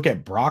 And you look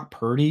at Brock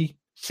Purdy,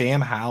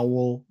 Sam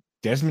Howell,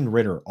 Desmond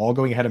Ridder, all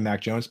going ahead of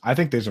Mac Jones. I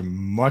think there's a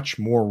much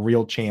more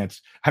real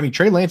chance. I mean,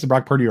 Trey Lance and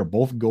Brock Purdy are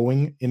both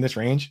going in this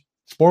range.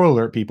 Spoiler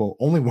alert, people,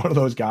 only one of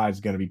those guys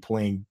is going to be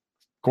playing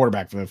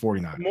quarterback for the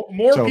 49ers.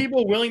 More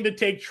people willing to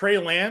take Trey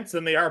Lance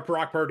than they are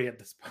Brock Purdy at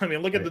this point. I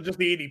mean, look at just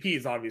the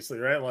ADPs, obviously,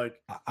 right? Like,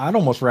 I'd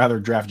almost rather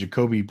draft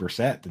Jacoby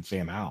Brissett than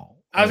Sam Howell.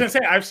 I was going to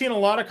say, I've seen a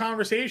lot of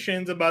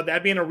conversations about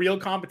that being a real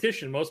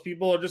competition. Most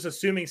people are just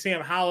assuming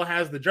Sam Howell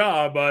has the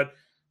job, but,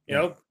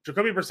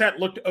 Jacoby Brissett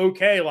looked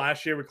okay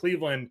last year with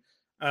Cleveland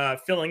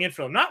filling in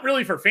for him. Not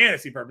really for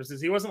fantasy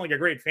purposes. He wasn't like a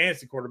great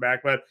fantasy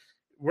quarterback, but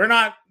we're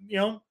not,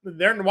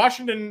 they're in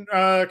Washington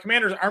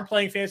Commanders aren't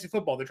playing fantasy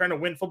football. They're trying to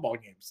win football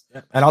games.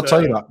 And I'll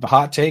tell you the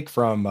hot take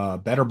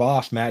from Better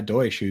Boss, Matt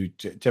Deutsch, who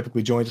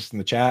typically joins us in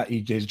the chat.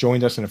 He has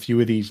joined us in a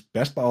few of these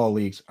best ball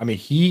leagues. I mean,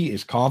 he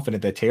is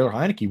confident that Taylor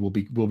Heineke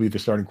will be the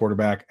starting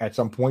quarterback at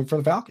some point for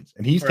the Falcons.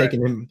 And he's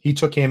taken him. He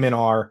took him in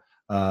our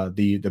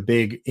the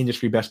big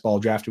industry best ball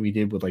draft we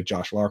did with like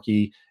Josh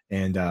Larkey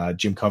and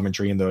Jim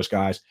Coventry and those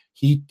guys.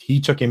 He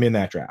took him in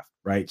that draft,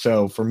 right?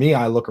 So for me,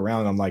 I look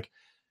around and I'm like,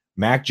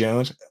 Mac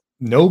Jones,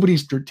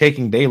 nobody's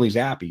taking Bailey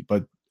Zappi,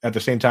 but at the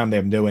same time, they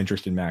have no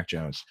interest in Mac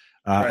Jones.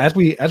 As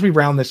we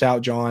round this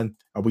out, John,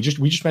 we just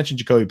mentioned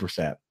Jacoby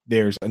Brissett.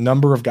 There's a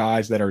number of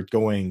guys that are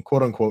going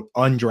quote unquote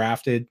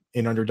undrafted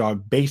in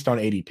Underdog based on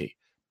ADP.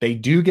 They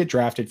do get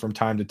drafted from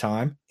time to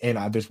time,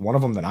 and there's one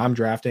of them that I'm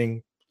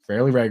drafting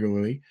fairly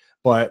regularly.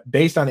 But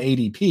based on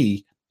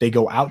ADP, they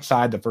go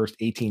outside the first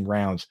 18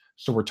 rounds.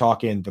 So we're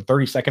talking the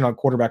 32nd on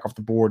quarterback off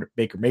the board,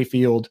 Baker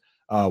Mayfield,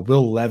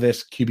 Will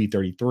Levis, QB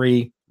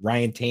 33,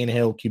 Ryan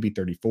Tannehill, QB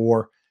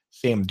 34,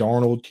 Sam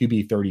Darnold,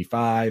 QB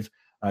 35,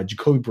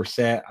 Jacoby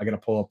Brissett. I got to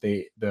pull up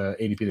the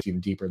ADP that's even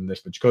deeper than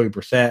this, but Jacoby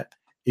Brissett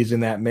is in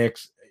that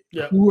mix.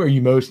 Yeah. Who are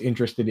you most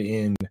interested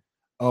in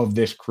of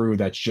this crew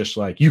that's just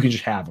like, you can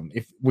just have them?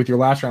 If with your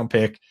last round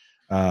pick,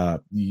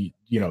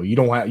 You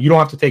don't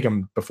have to take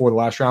him before the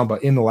last round,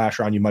 but in the last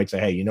round, you might say,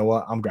 hey, you know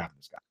what? I'm grabbing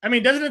this guy. I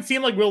mean, doesn't it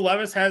seem like Will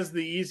Levis has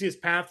the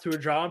easiest path to a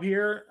job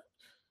here?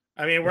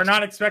 I mean, we're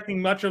not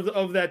expecting much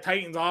of that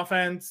Titans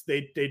offense.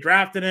 They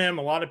drafted him.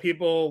 A lot of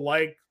people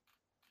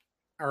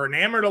are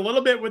enamored a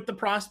little bit with the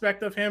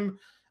prospect of him.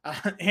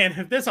 And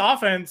if this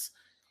offense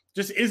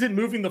just isn't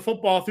moving the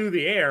football through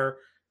the air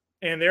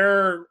and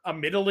they're a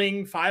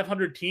middling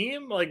 500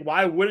 team, like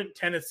why wouldn't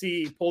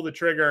Tennessee pull the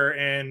trigger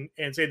and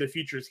say the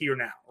future's here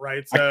now,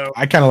 right? So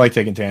I kind of like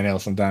taking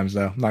Tannehill sometimes,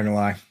 though. I'm not gonna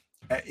lie.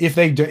 If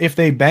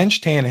they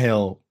bench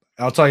Tannehill,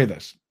 I'll tell you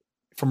this.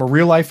 From a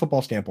real life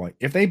football standpoint,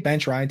 if they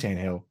bench Ryan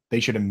Tannehill, they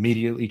should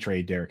immediately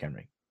trade Derrick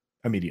Henry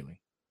immediately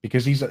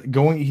because he's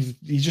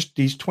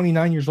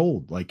 29 years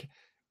old. Like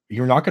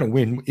you're not going to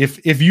win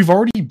if you've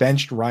already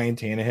benched Ryan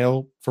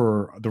Tannehill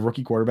for the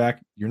rookie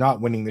quarterback. You're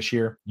not winning this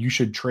year. You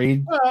should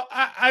trade. Well,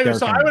 I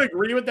would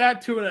agree with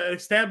that to an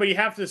extent, but you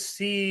have to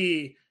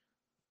see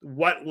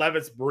what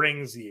Levis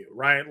brings you,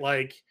 right?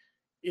 Like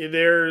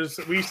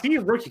we see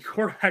rookie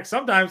quarterbacks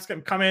sometimes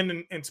can come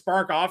in and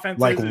spark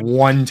offenses. Like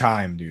one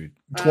time, dude.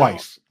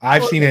 Twice.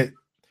 I've seen it.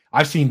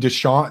 I've seen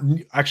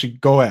Deshaun actually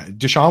go at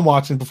Deshaun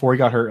Watson before he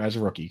got hurt as a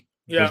rookie.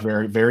 Yeah. Was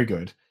very, very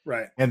good.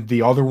 Right. And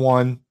the other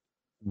one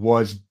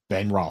was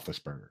Ben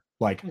Roethlisberger.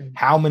 Like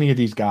how many of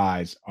these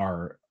guys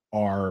are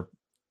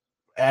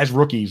as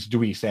rookies do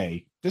we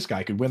say this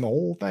guy could win the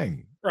whole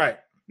thing? Right.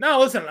 No,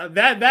 listen,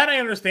 that I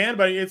understand,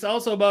 but it's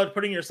also about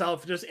putting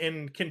yourself just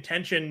in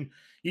contention.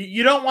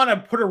 You don't want to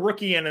put a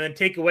rookie in and then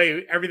take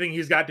away everything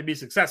he's got to be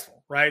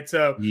successful, right?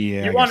 So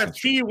you want to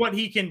see what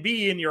he can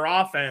be in your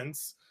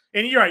offense.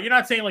 And you're right. You're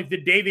not saying like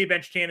the day they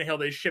bench Tannehill,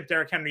 they ship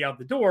Derrick Henry out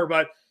the door,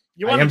 but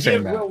you want to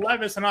give Will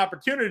Levis an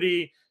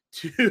opportunity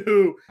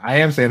to. I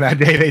am saying that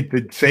day,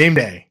 the same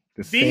day.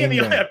 Be in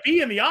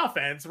the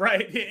offense,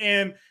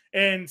 right?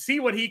 And see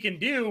what he can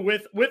do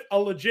with a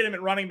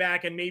legitimate running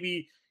back. And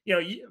maybe,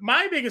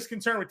 my biggest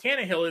concern with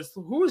Tannehill is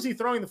who is he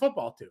throwing the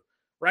football to?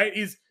 Right?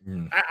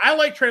 I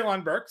like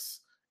Treylon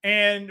Burks,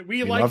 and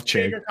we like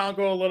Chig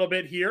Okonkwo a little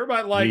bit here,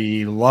 but like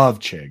we love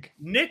Chig.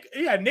 Nick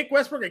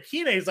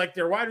Westbrook-Akine is like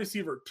their wide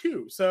receiver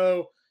too.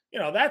 So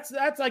that's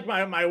like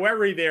my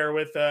worry there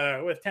with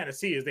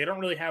Tennessee is they don't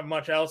really have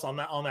much else on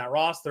that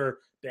roster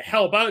to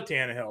help out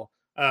Tannehill.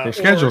 Their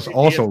schedule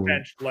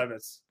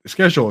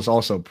is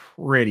also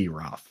pretty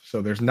rough.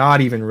 So there's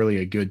not even really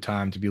a good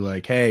time to be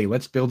like, hey,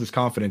 let's build his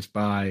confidence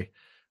by,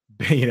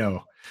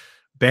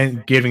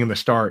 Ben giving him a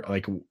start.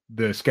 Like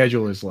the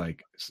schedule is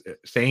like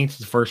Saints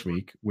the first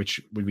week,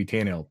 which would be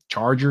Tannehill,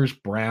 Chargers,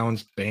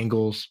 Browns,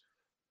 Bengals,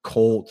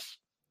 Colts,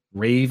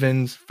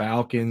 Ravens,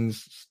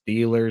 Falcons,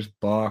 Steelers,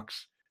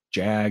 Bucks,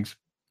 Jags,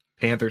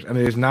 Panthers. I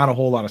mean, there's not a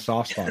whole lot of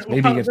soft spots.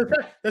 Maybe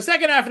the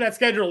second half of that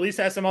schedule at least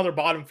has some other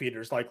bottom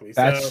feeders, likely.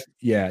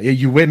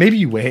 You wait. Maybe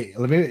you wait.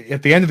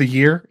 At the end of the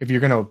year, if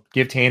you're going to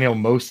give Tannehill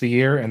most of the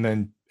year and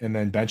then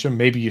bench him,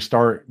 maybe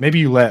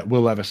you let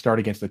Will Levis start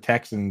against the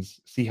Texans,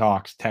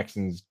 Seahawks,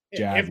 Texans,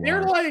 Jaguars.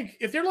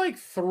 If they're like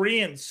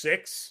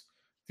 3-6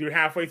 through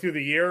halfway through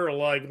the year,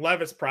 like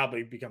Levis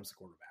probably becomes the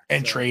quarterback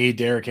and trade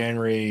Derrick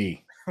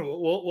Henry.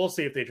 We'll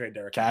see if they trade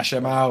Derrick. Cash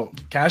him out.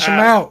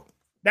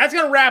 That's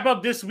going to wrap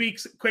up this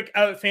week's Quick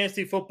Out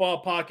Fantasy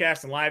Football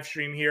podcast and live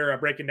stream here,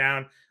 breaking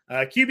down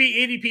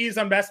QB ADPs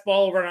on Best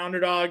Ball over on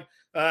Underdog.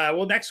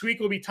 Next week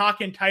we'll be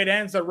talking tight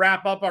ends to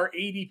wrap up our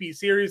ADP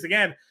series.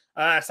 Again,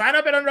 sign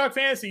up at Underdog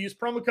Fantasy. Use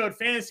promo code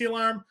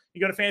FantasyAlarm. You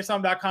go to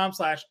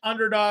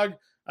fantasyalarm.com/underdog,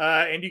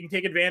 and you can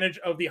take advantage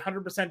of the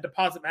 100%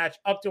 deposit match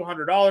up to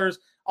 $100.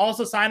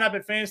 Also, sign up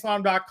at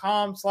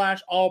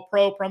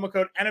fantasyalarm.com/all-pro. Promo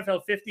code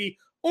NFL50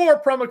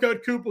 or promo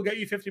code COOP will get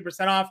you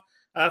 50% off.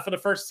 For the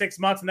first 6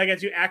 months, and that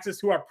gets you access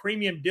to our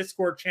premium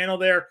Discord channel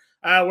there,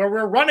 where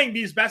we're running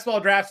these best ball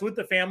drafts with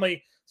the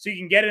family, so you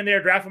can get in there,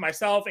 draft with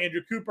myself,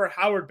 Andrew Cooper,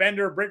 Howard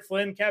Bender, Britt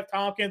Flynn, Kev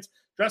Tompkins,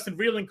 Justin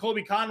Vreeland,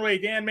 Colby Conway,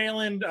 Dan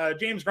Malin,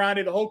 James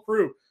Grande, the whole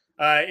crew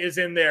is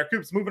in there.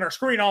 Coop's moving our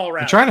screen all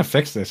around. I'm trying to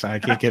fix this. I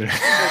can't get it.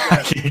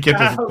 I can't get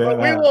this.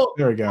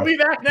 There we go. We'll be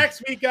back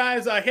next week,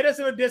 guys. Hit us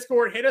in the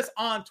Discord. Hit us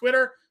on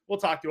Twitter. We'll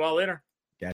talk to you all later.